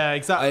 Yeah,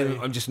 exactly.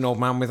 I'm just an old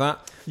man with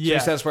that. So Yeah. he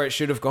says where it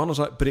should have gone. I was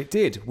like, but it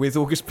did with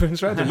August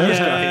Burns Red and those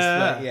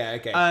guys.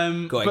 Like,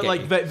 okay. But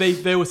like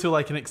they always feel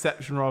like an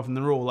exception rather than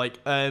the rule.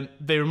 Like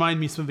they remind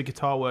me some of the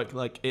guitar work.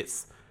 Like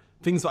it's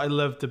things that I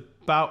loved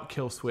about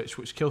Killswitch,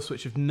 which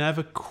Killswitch have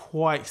never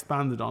quite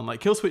expanded on.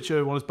 Like Killswitch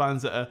are one of those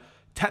bands that are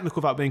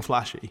technical without being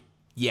flashy.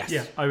 Yes.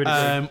 Yeah, I would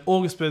agree.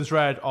 August Burns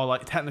Red are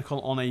like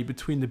technical on a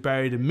Between the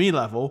Buried and Me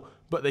level,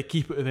 but they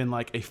keep it within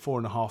like a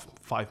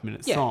 4.5-5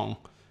 minute song.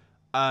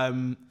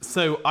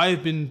 So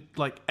I've been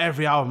like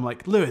every album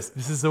like, Lewis,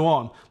 this is the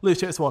one. Lewis,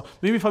 check this one.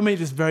 Maybe if I made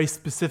this very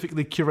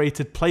specifically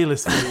curated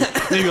playlist for you,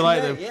 maybe you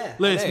like them.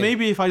 Lewis,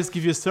 maybe if I just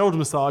give you a shoulder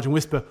massage and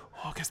whisper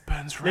August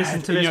Burns Red.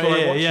 Listen to this while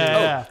I watch it.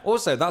 Yeah.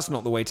 Also, that's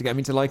not the way to get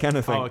me to like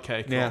anything. Oh,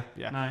 okay, cool.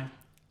 No.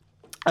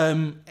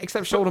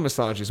 Except shoulder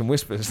massages and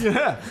whispers.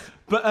 Yeah,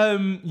 but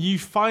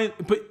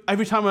but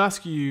every time I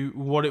ask you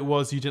what it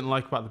was you didn't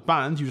like about the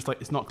band, you just like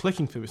it's not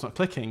clicking for me. It's not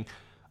clicking.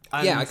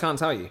 And I can't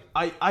tell you.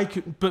 I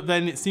could, but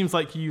then it seems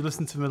like you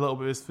listened to them a little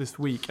bit this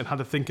week and had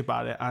to think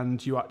about it,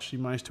 and you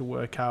actually managed to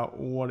work out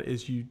what it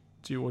is you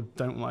do or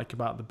don't like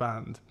about the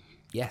band.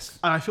 Yes,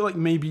 and I feel like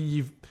maybe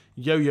you've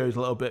yo-yoed a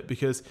little bit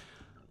because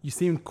you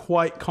seemed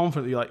quite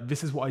confident. You're like,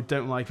 this is what I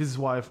don't like. This is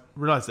why I've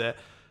realised it.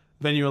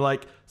 Then you were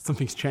like,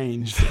 something's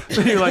changed.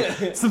 Then you were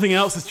like, something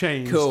else has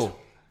changed. Cool.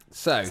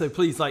 So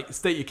please, like,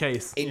 state your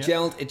case. It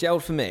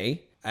gelled for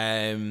me.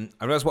 I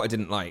realised what I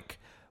didn't like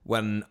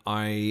when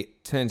I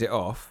turned it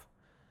off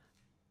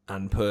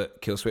and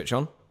put Killswitch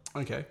on.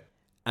 Okay.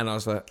 And I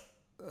was like,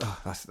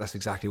 oh, that's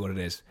exactly what it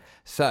is.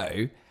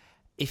 So,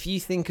 if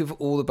you think of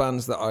all the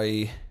bands that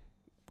I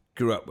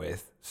grew up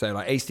with, so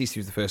like AC/DC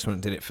was the first one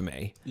that did it for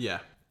me. Yeah.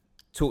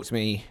 talk to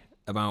me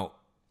about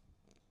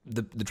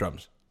the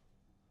drums.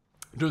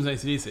 Drums and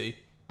AC/DC,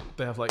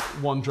 they have like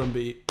one drum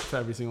beat for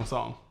every single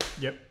song.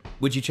 Yep.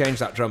 Would you change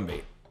that drum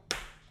beat?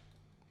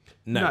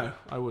 No.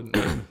 I wouldn't.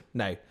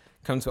 No.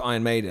 Come to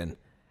Iron Maiden,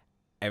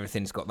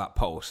 everything's got that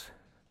pulse,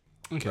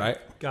 Okay.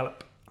 right?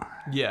 Gallop.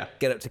 Yeah.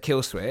 Get up to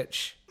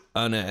Killswitch,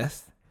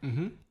 Unearth,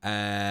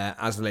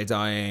 As I Lay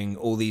Dying,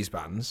 all these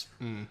bands.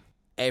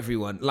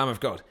 Everyone, Lamb of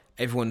God,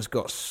 everyone's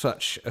got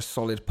such a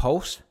solid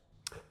pulse.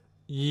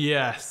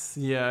 Yes.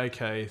 Yeah.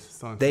 Okay.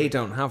 They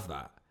don't have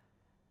that.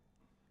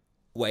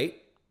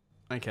 Wait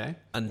Okay.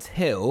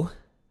 until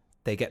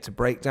they get to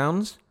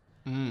breakdowns,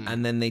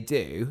 and then they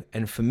do.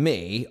 And for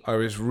me, I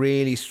was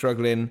really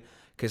struggling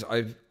because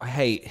I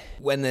hate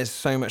when there's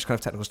so much kind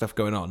of technical stuff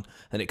going on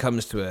and it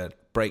comes to a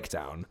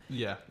breakdown.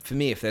 Yeah. For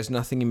me, if there's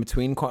nothing in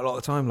between, quite a lot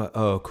of the time, like,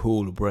 oh,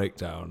 cool, a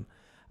breakdown.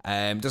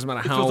 Doesn't matter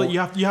It how. feels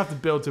like you have to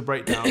build to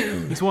breakdown.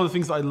 It's one of the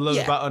things that I love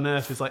Yeah. about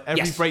Unearth is like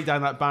every Yes.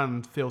 breakdown that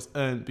band feels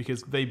earned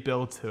because they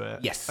build to it.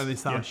 Yes. And they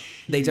sound Yeah.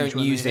 huge They don't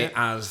when use they it hit.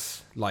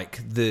 as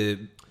like the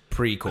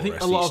pre-chorus. I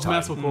think a lot each of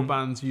time. metalcore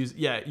bands use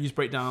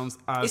breakdowns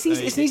as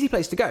It's an easy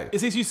place to go.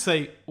 It's easy to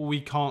say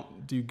we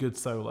can't do good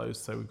solos,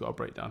 so we've got a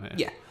breakdown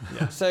here.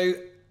 Yeah. So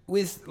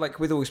with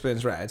August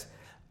Burns Red,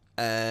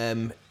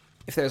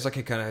 if there was like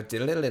a kind of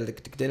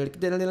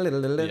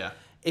Yeah.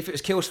 if it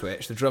was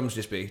Killswitch, the drums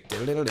would just be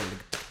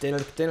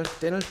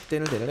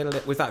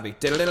with that be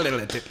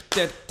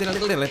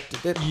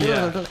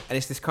and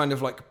it's this kind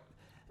of like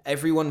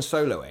everyone's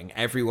soloing,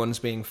 everyone's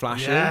being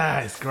flashy.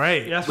 Yeah, it's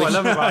great. Yeah, that's what I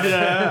love about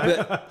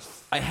it. But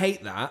I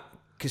hate that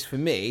because for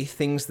me,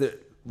 things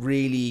that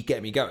really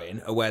get me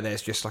going are where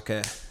there's just like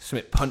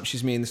something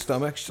punches me in the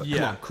stomach. It's like, come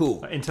Yeah. on, cool.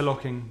 Like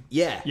interlocking.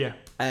 Yeah. Yeah.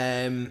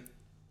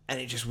 And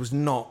it just was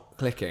not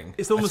clicking.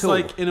 It's almost at all.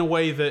 like in a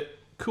way that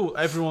cool,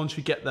 everyone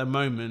should get their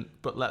moment,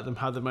 but let them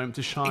have the moment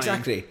to shine.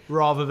 Exactly.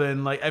 Rather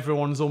than like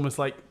everyone's almost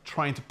like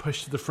trying to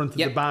push to the front of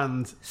Yep. the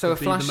band So to a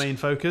be flash- the main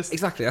focus.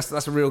 Exactly.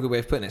 That's a real good way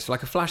of putting it. So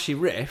like a flashy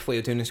riff where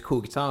you're doing this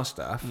cool guitar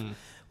stuff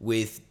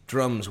with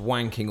drums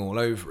wanking all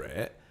over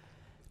it,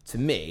 to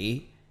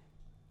me,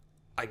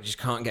 I just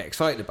can't get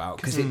excited about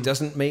because it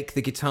doesn't make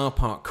the guitar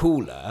part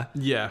cooler.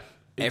 Yeah.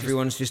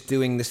 Everyone's just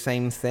doing the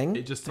same thing.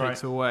 It just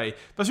takes away.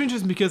 That's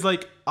interesting because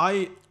like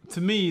to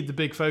me the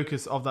big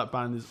focus of that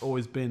band has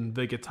always been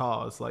the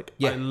guitars. Like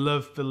Yeah. I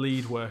love the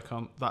lead work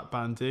on that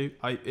band do.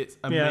 It's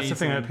amazing. Yeah, that's the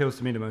thing that appeals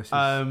to me the most. is-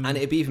 And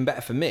it'd be even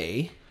better for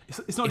me it's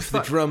not if just the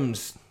that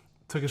drums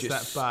took a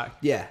just step back.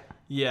 Yeah.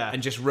 Yeah.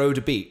 And just rode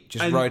a beat.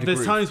 Just And ride a there's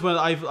groove. times when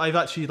I've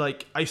actually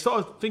like I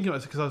started thinking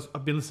about it because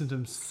I've been listening to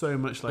them so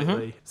much lately.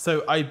 Mm-hmm.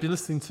 So I'd been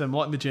listening to them a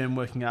lot in the gym,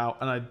 working out,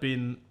 and I'd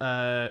been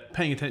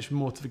paying attention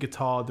more to the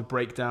guitar, the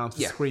breakdowns,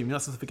 the Yeah. screaming.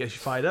 That's the stuff that gets you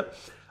fired up.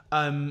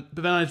 But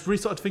then I really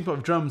started to think about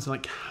the drums and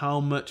like how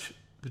much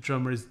the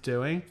drummer is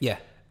doing. Yeah.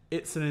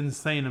 It's an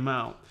insane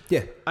amount.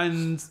 Yeah.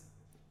 And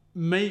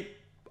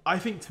I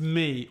think to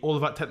me, all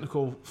of that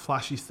technical,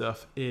 flashy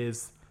stuff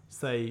is,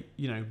 say,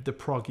 the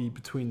proggy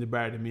between the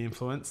Baird and me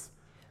influence.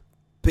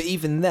 But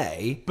even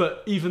they...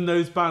 But even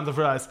those bands, I've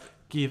realised,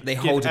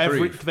 hold a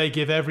groove. they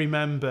give every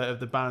member of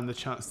the band the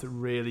chance to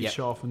really Yep.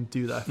 show off and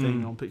do their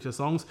thing on particular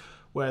songs.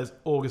 Whereas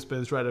August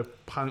Burns Red are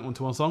piling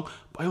onto one song.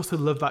 But I also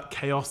love that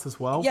chaos as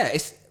well. Yeah,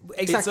 it's...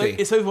 Exactly.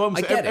 It's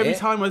overwhelming. I So get every it.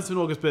 time I listen to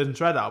an August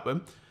Burns Red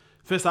album,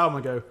 first album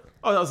I go,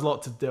 oh, that was a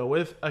lot to deal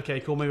with. Okay,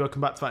 cool. Maybe I'll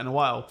come back to that in a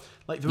while.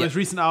 Like the most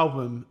recent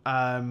album,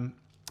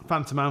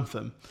 Phantom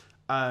Anthem.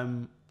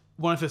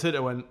 When I first heard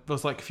it, there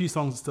was like a few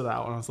songs that stood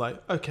out, and I was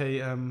like, okay,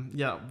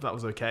 yeah, that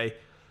was okay.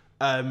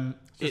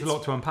 it's a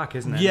lot to unpack,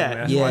 isn't it?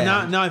 Yeah, Anyway,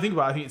 yeah. Now I think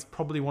about it, I think it's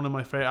probably one of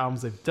my favorite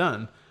albums they've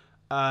done.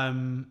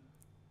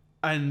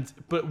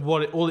 But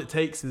all it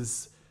takes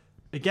is,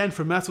 again,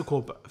 for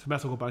metalcore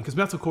band, because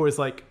metalcore is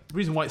like the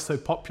reason why it's so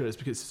popular is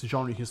because it's a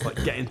genre you can just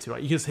like get into.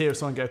 Right, you can just hear a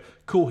song and go,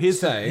 cool.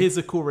 Here's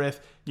a cool riff.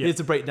 Here's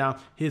the breakdown.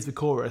 Here's the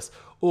chorus.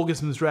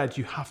 August Burns Red,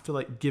 you have to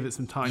like give it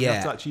some time. You have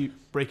Yeah. to actually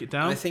break it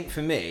down. I think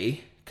for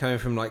me, coming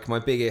from like my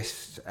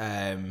biggest,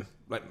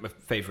 like my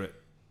favourite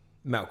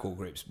metalcore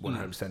groups,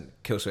 100%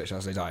 Killswitch,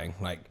 As They Dying,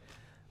 like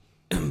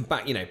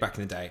back in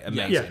the day,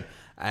 amazing.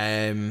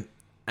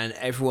 And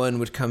everyone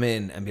would come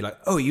in and be like,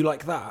 "Oh, you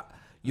like that?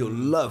 You'll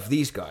love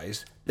these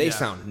guys. They Yeah.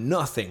 sound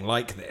nothing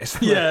like this."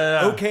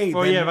 Yeah. Okay.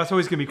 Well, then. yeah, that's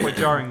always going to be quite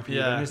jarring for you.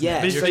 Yeah. Then, isn't Yeah.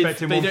 It? They, You're they-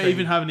 expecting they one don't thing.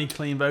 even have any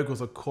clean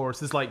vocals or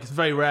choruses. Like it's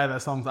very rare their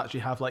songs actually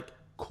have like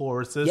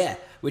choruses. Yeah,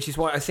 which is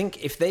why I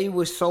think if they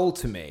were sold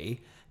to me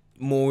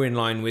more in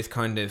line with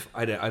kind of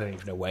I don't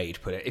even know where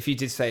you'd put it. If you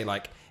did say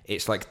like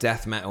it's like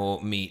death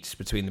metal meets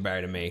Between the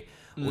Buried and Me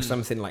or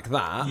something like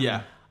that,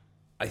 Yeah.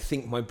 I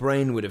think my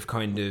brain would have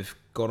kind of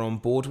got on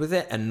board with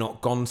it and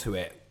not gone to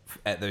it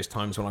at those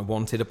times when I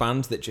wanted a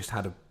band that just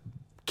had a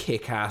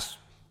kick-ass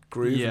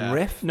groove Yeah. and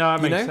riff. No,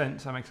 that you makes know?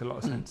 sense. That makes a lot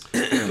of sense.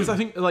 Because I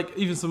think like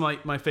even some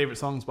like my favorite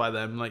songs by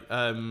them, like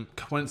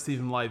went to see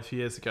them live a few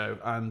years ago,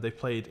 and they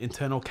played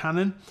Internal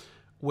Cannon,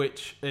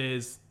 which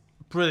is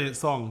a brilliant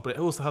song, but it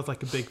also has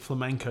like a big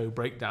flamenco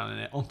breakdown in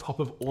it on top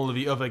of all of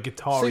the other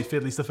guitar-y So-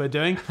 fiddly stuff they're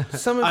doing.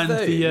 Some of And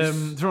those...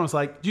 everyone was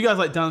like, "Do you guys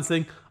like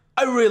dancing?"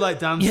 I really like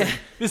dancing. Yeah.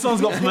 This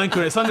song's got flamenco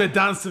in it, so I'm going to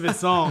dance to this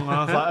song. And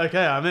I was like,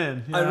 okay, I'm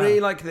in. I Yeah. really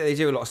like that they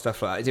do a lot of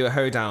stuff like that. They do a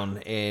hoedown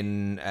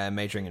in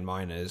majoring in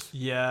minors,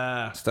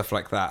 Yeah. stuff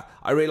like that.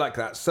 I really like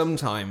that.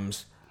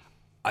 Sometimes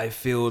I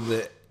feel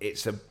that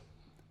it's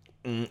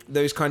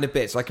those kind of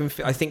bits. I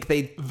think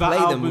they play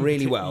them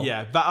really well.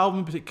 Yeah, that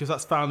album, because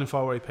that's found in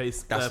Faraway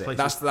Places. That's it.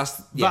 That's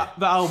yeah.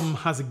 That album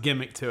has a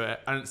gimmick to it,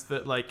 and it's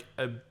that like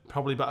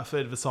probably about a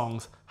third of the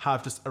songs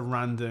have just a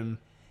random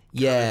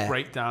kind of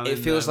breakdown. It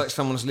in feels them. like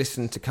someone's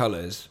listened to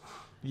Colours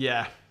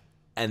Yeah.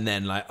 and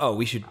then like, oh,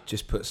 we should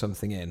just put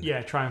something in.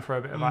 Yeah, try and throw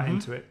a bit of that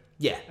into it.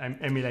 Yeah.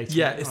 Emulate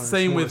Yeah, it it's on the a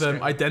same smaller with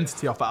scale.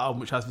 Identity off that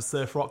album, which has the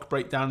surf rock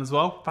breakdown as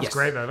well. That's Yes.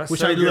 great though. That's Which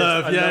so I good.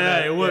 love. Yeah,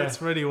 it. it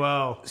works really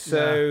well.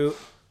 So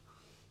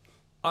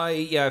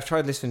I've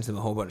tried listening to them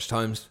a whole bunch of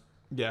times.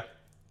 Yeah.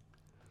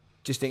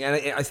 Just think, and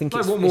I think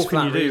Like, it's what more it's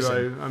can you flat do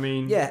reason. though? I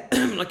mean, Yeah,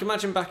 like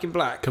imagine Back in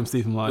Black Come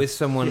Stephen Live. with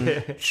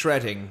someone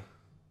shredding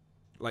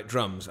like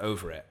drums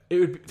over it. It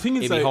would be, thing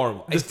is, It'd be though,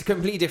 horrible. It's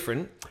completely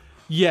different.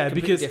 Yeah,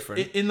 completely because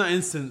different. in that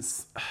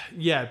instance,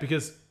 yeah,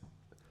 because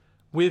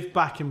with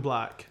Back in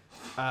Black,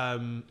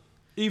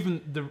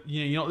 even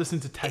you're not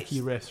listening to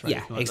techie riffs,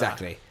 right? Yeah,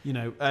 exactly. You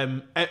know,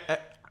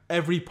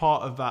 every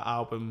part of that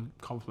album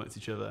complements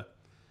each other.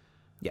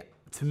 Yeah,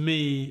 To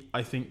me,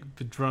 I think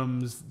the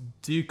drums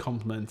do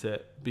complement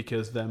it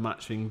because they're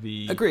matching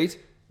the agreed.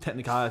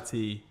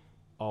 technicality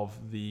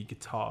of the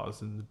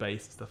guitars and the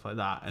bass and stuff like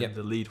that, and Yep.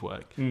 the lead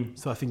work.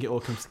 So I think it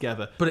all comes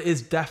together. But it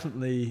is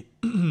definitely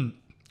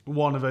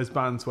one of those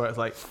bands where it's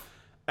like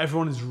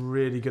everyone is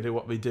really good at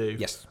what they do.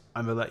 Yes.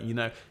 And they'll let you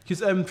know.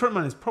 Because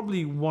Frontman is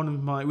probably one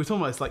of my, we're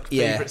talking about his like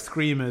Yeah. favourite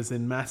screamers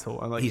in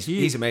metal. And like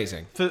He's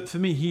amazing. For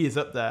me, he is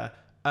up there.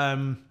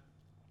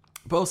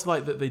 But also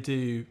like that they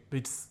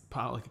just put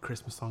out like a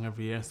Christmas song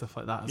every year and stuff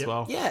like that as Yep.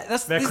 well. Yeah,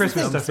 that's their this is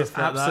Christmas the thing. stuff is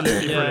Stuff like that.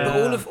 absolutely Yeah.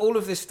 brilliant. But all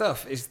of this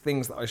stuff is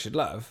things that I should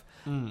love.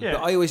 Yeah.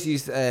 But I always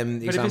use the But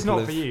if it's example not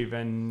of for you,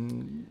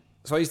 then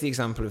so I use the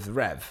example of the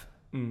Rev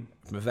from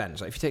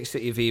Avenged. Like if you take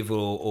City of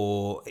Evil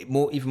or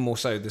even more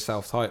so the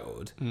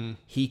self-titled,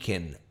 he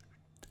can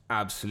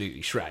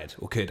absolutely shred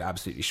or could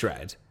absolutely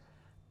shred,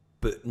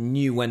 but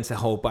knew when to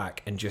hold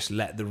back and just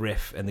let the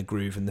riff and the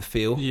groove and the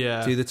feel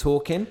do the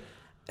talking.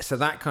 So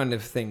that kind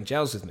of thing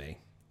gels with me.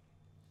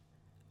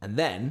 And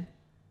then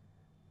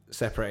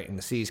Separating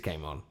the Seas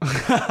came on.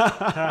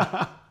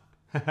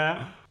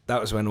 That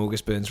was when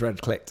August Burns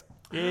Red clicked.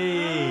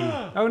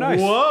 yay. Oh, nice.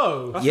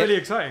 Whoa! That's Yep. really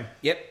exciting.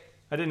 Yep.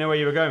 I didn't know where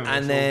you were going with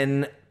And this.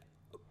 then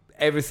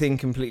everything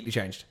completely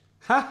changed.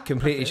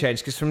 Completely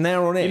changed. Because from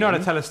there on in... You know how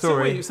to tell a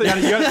story. So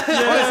Honestly, I'm on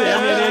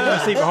the edge of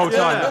my seat the whole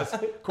time. That's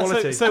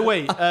quality. So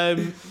wait,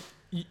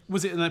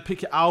 was it in a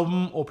particular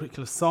album or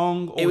particular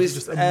song, or it was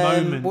just a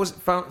moment? Was it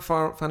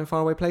Found in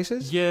Faraway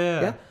Places?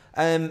 Yeah.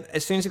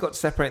 As soon as it got to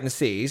Separating the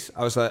Seas,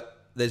 I was like,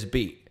 there's a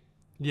beat.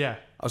 Yeah.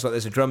 I was like,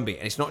 there's a drum beat.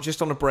 And it's not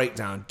just on a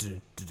breakdown.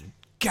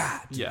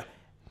 God. Yeah.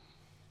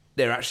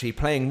 They're actually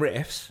playing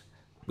riffs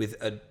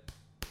with a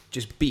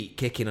just beat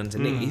kicking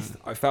underneath.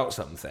 I felt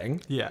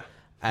something. Yeah.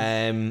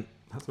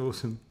 That's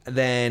awesome.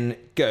 Then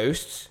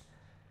Ghosts.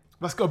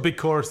 That's got a big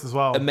chorus as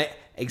well.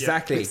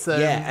 Exactly. It's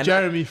and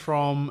Jeremy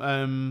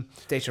from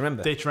Data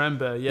Remember. Data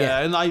Remember. Yeah. Yeah.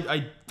 And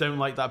I don't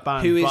like that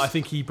band, Who is- but I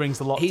think he brings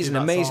a lot He's to an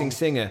that amazing song.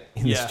 singer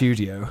in the Yeah.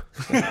 studio.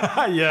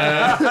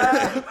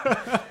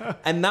 Yeah.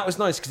 And that was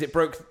nice because it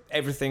broke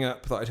everything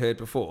up that I'd heard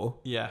before.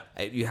 Yeah.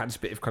 You had a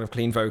bit of kind of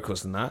clean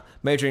vocals and that.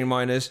 Majoring in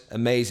Minors,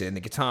 amazing. The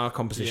guitar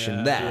composition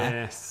Yeah. there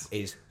Yes.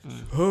 is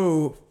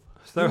so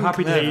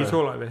Happy to hear you clever.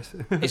 talk like this.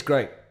 It's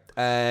great.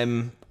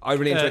 I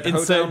really enjoyed the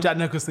Insert Hoedown. Jack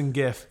Nicholson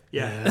gif.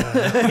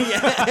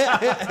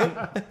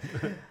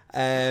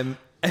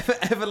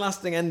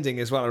 Everlasting Ending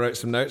as well. I wrote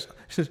some notes.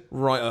 It's just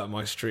right up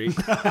my street.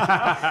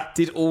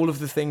 Did all of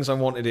the things I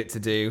wanted it to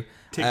do.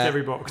 Ticked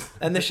every box.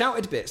 And the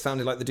shouted bit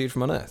sounded like the dude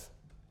from Unearth.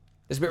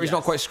 There's a bit where he's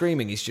not quite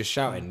screaming, he's just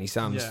shouting. He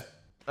sounds... Yeah.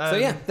 So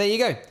yeah, there you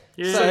go.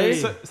 Yay.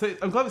 So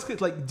I'm glad it's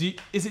good. Like,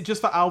 is it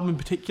just that album in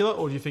particular,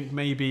 or do you think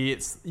maybe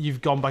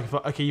you've gone back and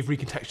thought, okay, you've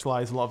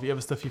recontextualized a lot of the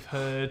other stuff you've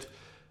heard?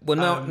 Well,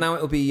 now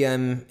it'll be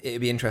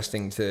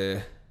interesting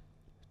to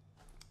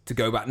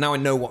go back. Now I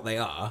know what they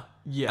are,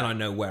 Yeah. and I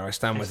know where I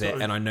stand with sort it,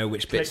 of and I know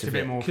which Clicked bits a of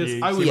bit it. more for Because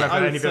you. I would, See I whether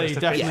would any bit of say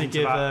stuff definitely fits into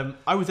give. that.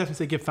 I would definitely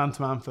say give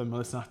Phantom Anthem a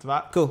listen after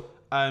that. Cool.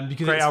 Because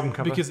Great it's, album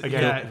cover, Because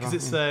again. yeah, because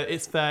it's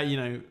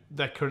their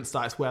their current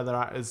status where they're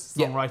at as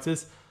Yeah.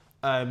 songwriters.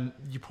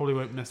 You probably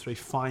won't necessarily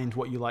find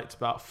what you liked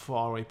about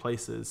Faraway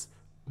Places,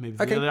 maybe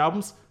the Okay. other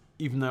albums.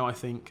 Even though I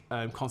think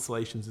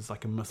Constellations is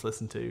like a must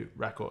listen to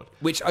record.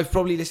 Which I've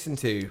probably listened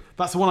to.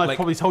 That's the one I've Like-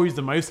 probably told you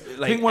the most. I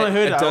like think when I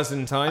heard a it,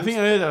 dozen times. I think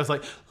I heard it. I was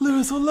like,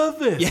 Lewis will love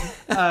this.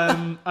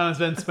 And I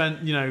then spent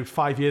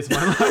 5 years of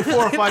my life, 4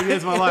 or 5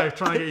 years of my life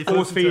trying to get you to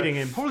Force listen to feeding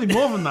it. him. Probably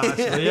more than that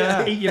actually.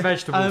 Yeah. Eat your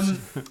vegetables.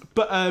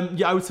 But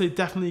I would say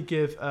definitely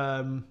give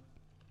Phantom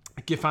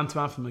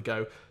Anthem a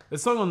go. There's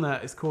a song on there.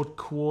 It's called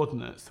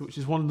Coordinates, which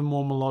is one of the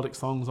more melodic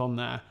songs on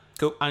there.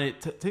 Cool. And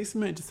it takes a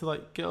minute just to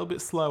get a little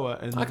bit slower,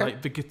 and Okay.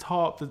 like the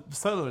guitar, the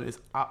solo in it is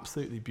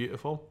absolutely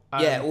beautiful.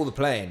 Yeah, all the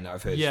playing that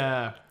I've heard.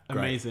 Yeah.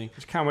 Amazing.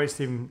 Just can't wait to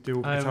see him do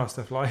all the guitar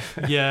stuff live.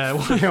 Yeah.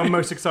 That's what I'm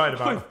most excited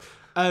about.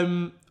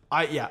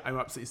 I'm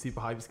absolutely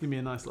super hyped. It's gonna be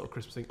a nice little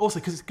Christmas thing. Also,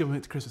 because it's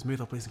going to Christmas mood,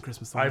 I'll play some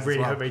Christmas songs. I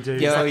really hope they do.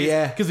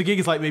 Yeah. Because the gig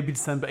is like maybe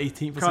December 18th or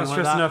Can't something like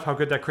stress that. enough how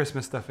good their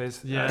Christmas stuff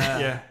is.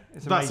 Yeah.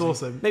 It's That's amazing.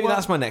 awesome. Maybe Well,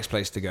 that's my next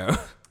place to go.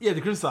 Yeah,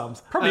 the Christmas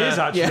albums. Probably is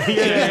actually.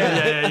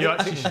 Yeah. You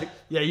actually should.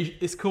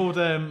 It's called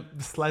The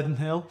Sleddon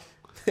Hill,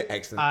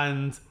 Excellent.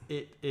 and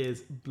it is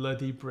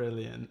bloody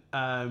brilliant.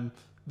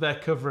 Their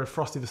cover of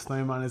Frosty the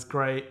Snowman is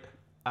great.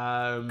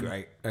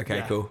 Great. Okay,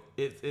 yeah, cool.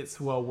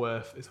 It's well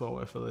worth a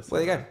listen. Well,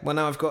 there you go. Well,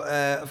 now I've got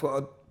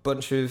a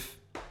bunch of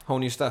whole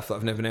new stuff that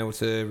I've never been able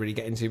to really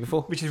get into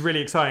before. Which is really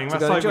exciting. So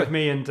That's go like enjoy. with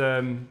me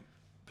and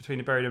Between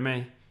the Buried and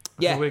Me.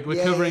 Yeah, we're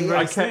covering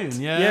very kept, soon.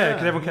 because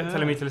everyone kept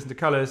telling me to listen to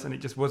Colours and it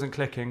just wasn't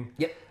clicking.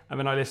 Yep. And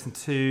then I listened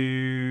to...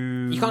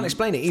 You can't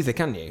explain it either,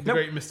 can you? The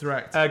Great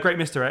Misdirect. Great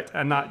Misdirect,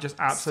 and that just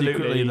absolutely...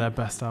 Secretly their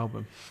best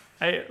album.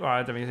 I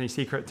don't think it's any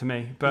secret to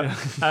me, but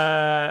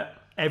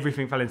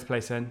everything fell into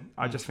place then.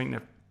 I just think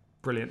they're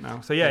brilliant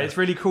now. So it's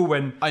really cool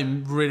when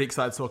I'm really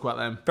excited to talk about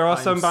them. There are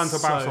I'm some bands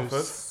I'll bounce off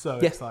of. So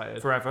Yeah.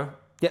 excited. forever,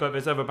 Yep. but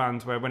there's other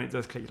bands where when it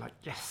does click, you're like,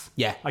 yes,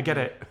 Yeah. I get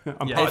it.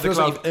 I'm Yeah. part It of the feels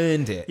club. like you've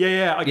earned it.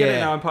 Yeah, I get it Yeah.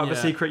 now. I'm part of the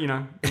Yeah. secret,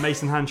 the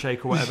Mason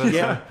handshake or whatever.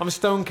 Yeah. I'm a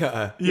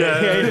stonecutter.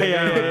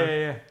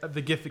 Yeah.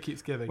 The gift that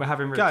keeps giving. We're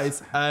having roots.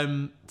 Guys,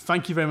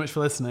 thank you very much for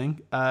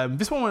listening.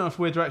 This one went off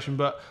a weird direction,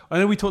 but I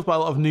know we talked about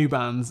a lot of new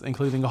bands,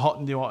 including a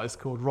hot new artist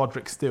called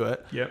Roderick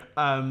Stewart. Yep.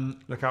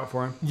 Look out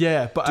for him.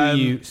 Yeah, but Do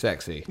you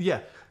sexy? Yeah,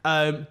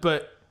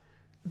 but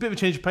a bit of a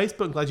change of pace.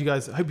 But I'm glad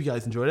hope you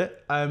guys enjoyed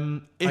it.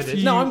 If did.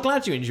 you, No, I'm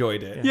glad you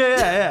enjoyed it.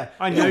 Yeah.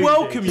 I know You're you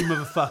welcome, did. you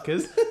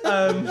motherfuckers.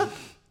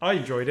 I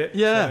enjoyed it.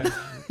 Yeah.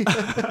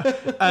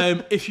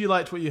 so- If you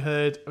liked what you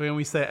heard, I mean,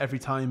 we say it every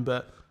time,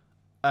 but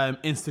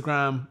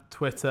Instagram,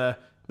 Twitter,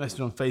 message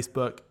on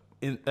Facebook,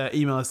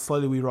 email us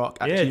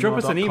slowlywerock@gmail.com. drop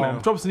us an email.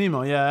 Drop us an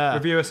email, yeah.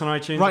 Review us on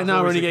iTunes. Right That's now, we're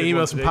always only a getting good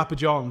one emails to from do. Papa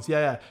John's.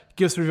 Yeah.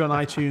 Give us a review on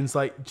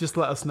iTunes. Just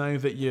let us know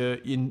that you're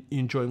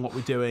enjoying what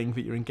we're doing,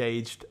 that you're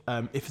engaged.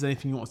 If there's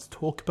anything you want us to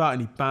talk about,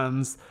 any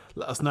bands,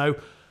 let us know.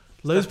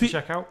 Loads of people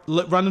check out.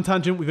 Random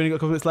tangent. We've only got a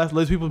couple minutes left.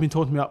 Loads of people have been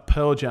talking to me about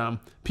Pearl Jam.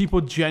 People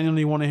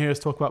genuinely want to hear us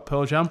talk about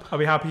Pearl Jam. I'll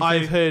be happy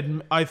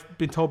to. I've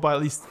been told by at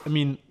least. I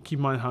mean, keep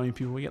in mind how many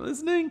people we get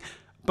listening,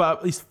 but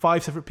at least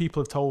 5 separate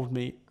people have told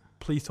me,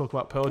 please talk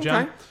about Pearl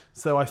Jam. Okay.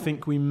 So I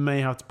think we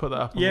may have to put that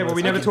up. On Yeah, the well,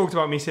 we website. never talked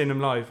about me seeing them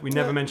live. We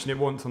never mentioned it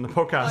once on the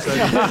podcast. So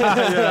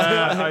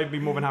I'd be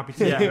more than happy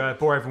to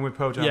bore everyone with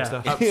Pearl Jam Yeah,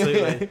 stuff.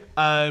 absolutely.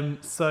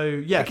 So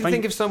yeah, I can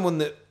think of someone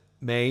that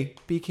may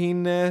be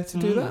keen to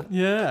do that.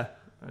 Yeah.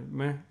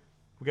 Meh.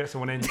 We'll get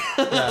someone in.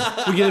 We're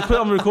going to put it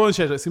on the recording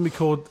schedule. It's going to be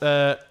called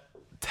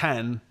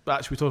 10, but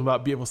actually we're talking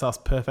about Beautiful South's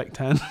Perfect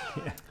 10.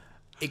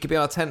 It could be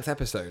our 10th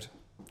episode.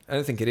 I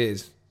don't think it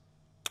is.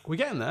 We're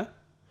getting there.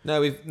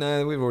 No, we've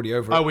already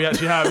over it. Oh, we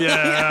actually have,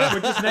 yeah. We're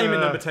just naming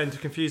number 10 to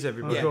confuse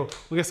everybody. Yeah. Cool.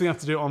 We guess we have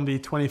to do it on the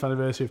 20th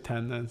anniversary of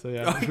 10 then. So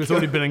yeah, it's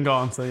already been and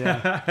gone. So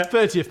yeah,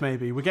 30th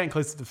maybe. We're getting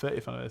closer to the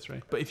 30th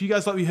anniversary. But if you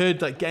guys like what you heard,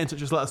 get in touch.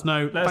 Just let us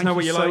know. Let us Thank know you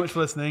what you so like. much for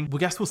listening. We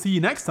guess we'll see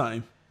you next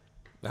time.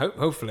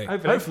 Hopefully.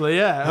 Hopefully,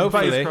 yeah.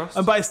 Hopefully. And by,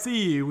 and by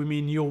see you, we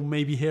mean you'll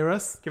maybe hear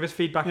us. Give us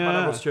feedback about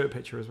that Rod Stewart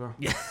picture as well.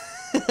 Yeah.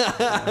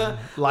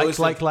 Like.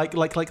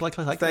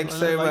 Thanks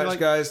so much,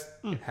 guys.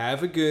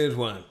 Have a good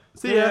one.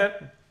 See ya.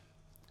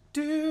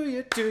 Do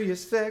you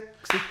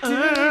sexy?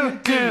 Do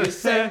you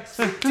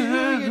sexy?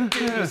 Do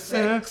you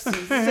sexy?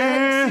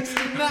 Sexy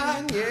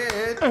tonight,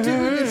 yeah. Do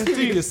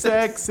you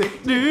sexy?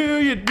 Do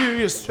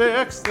you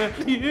sexy?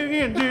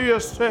 Do you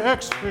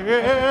sexy?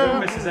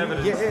 This is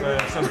evidence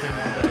for something.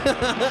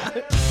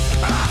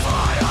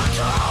 I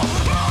control.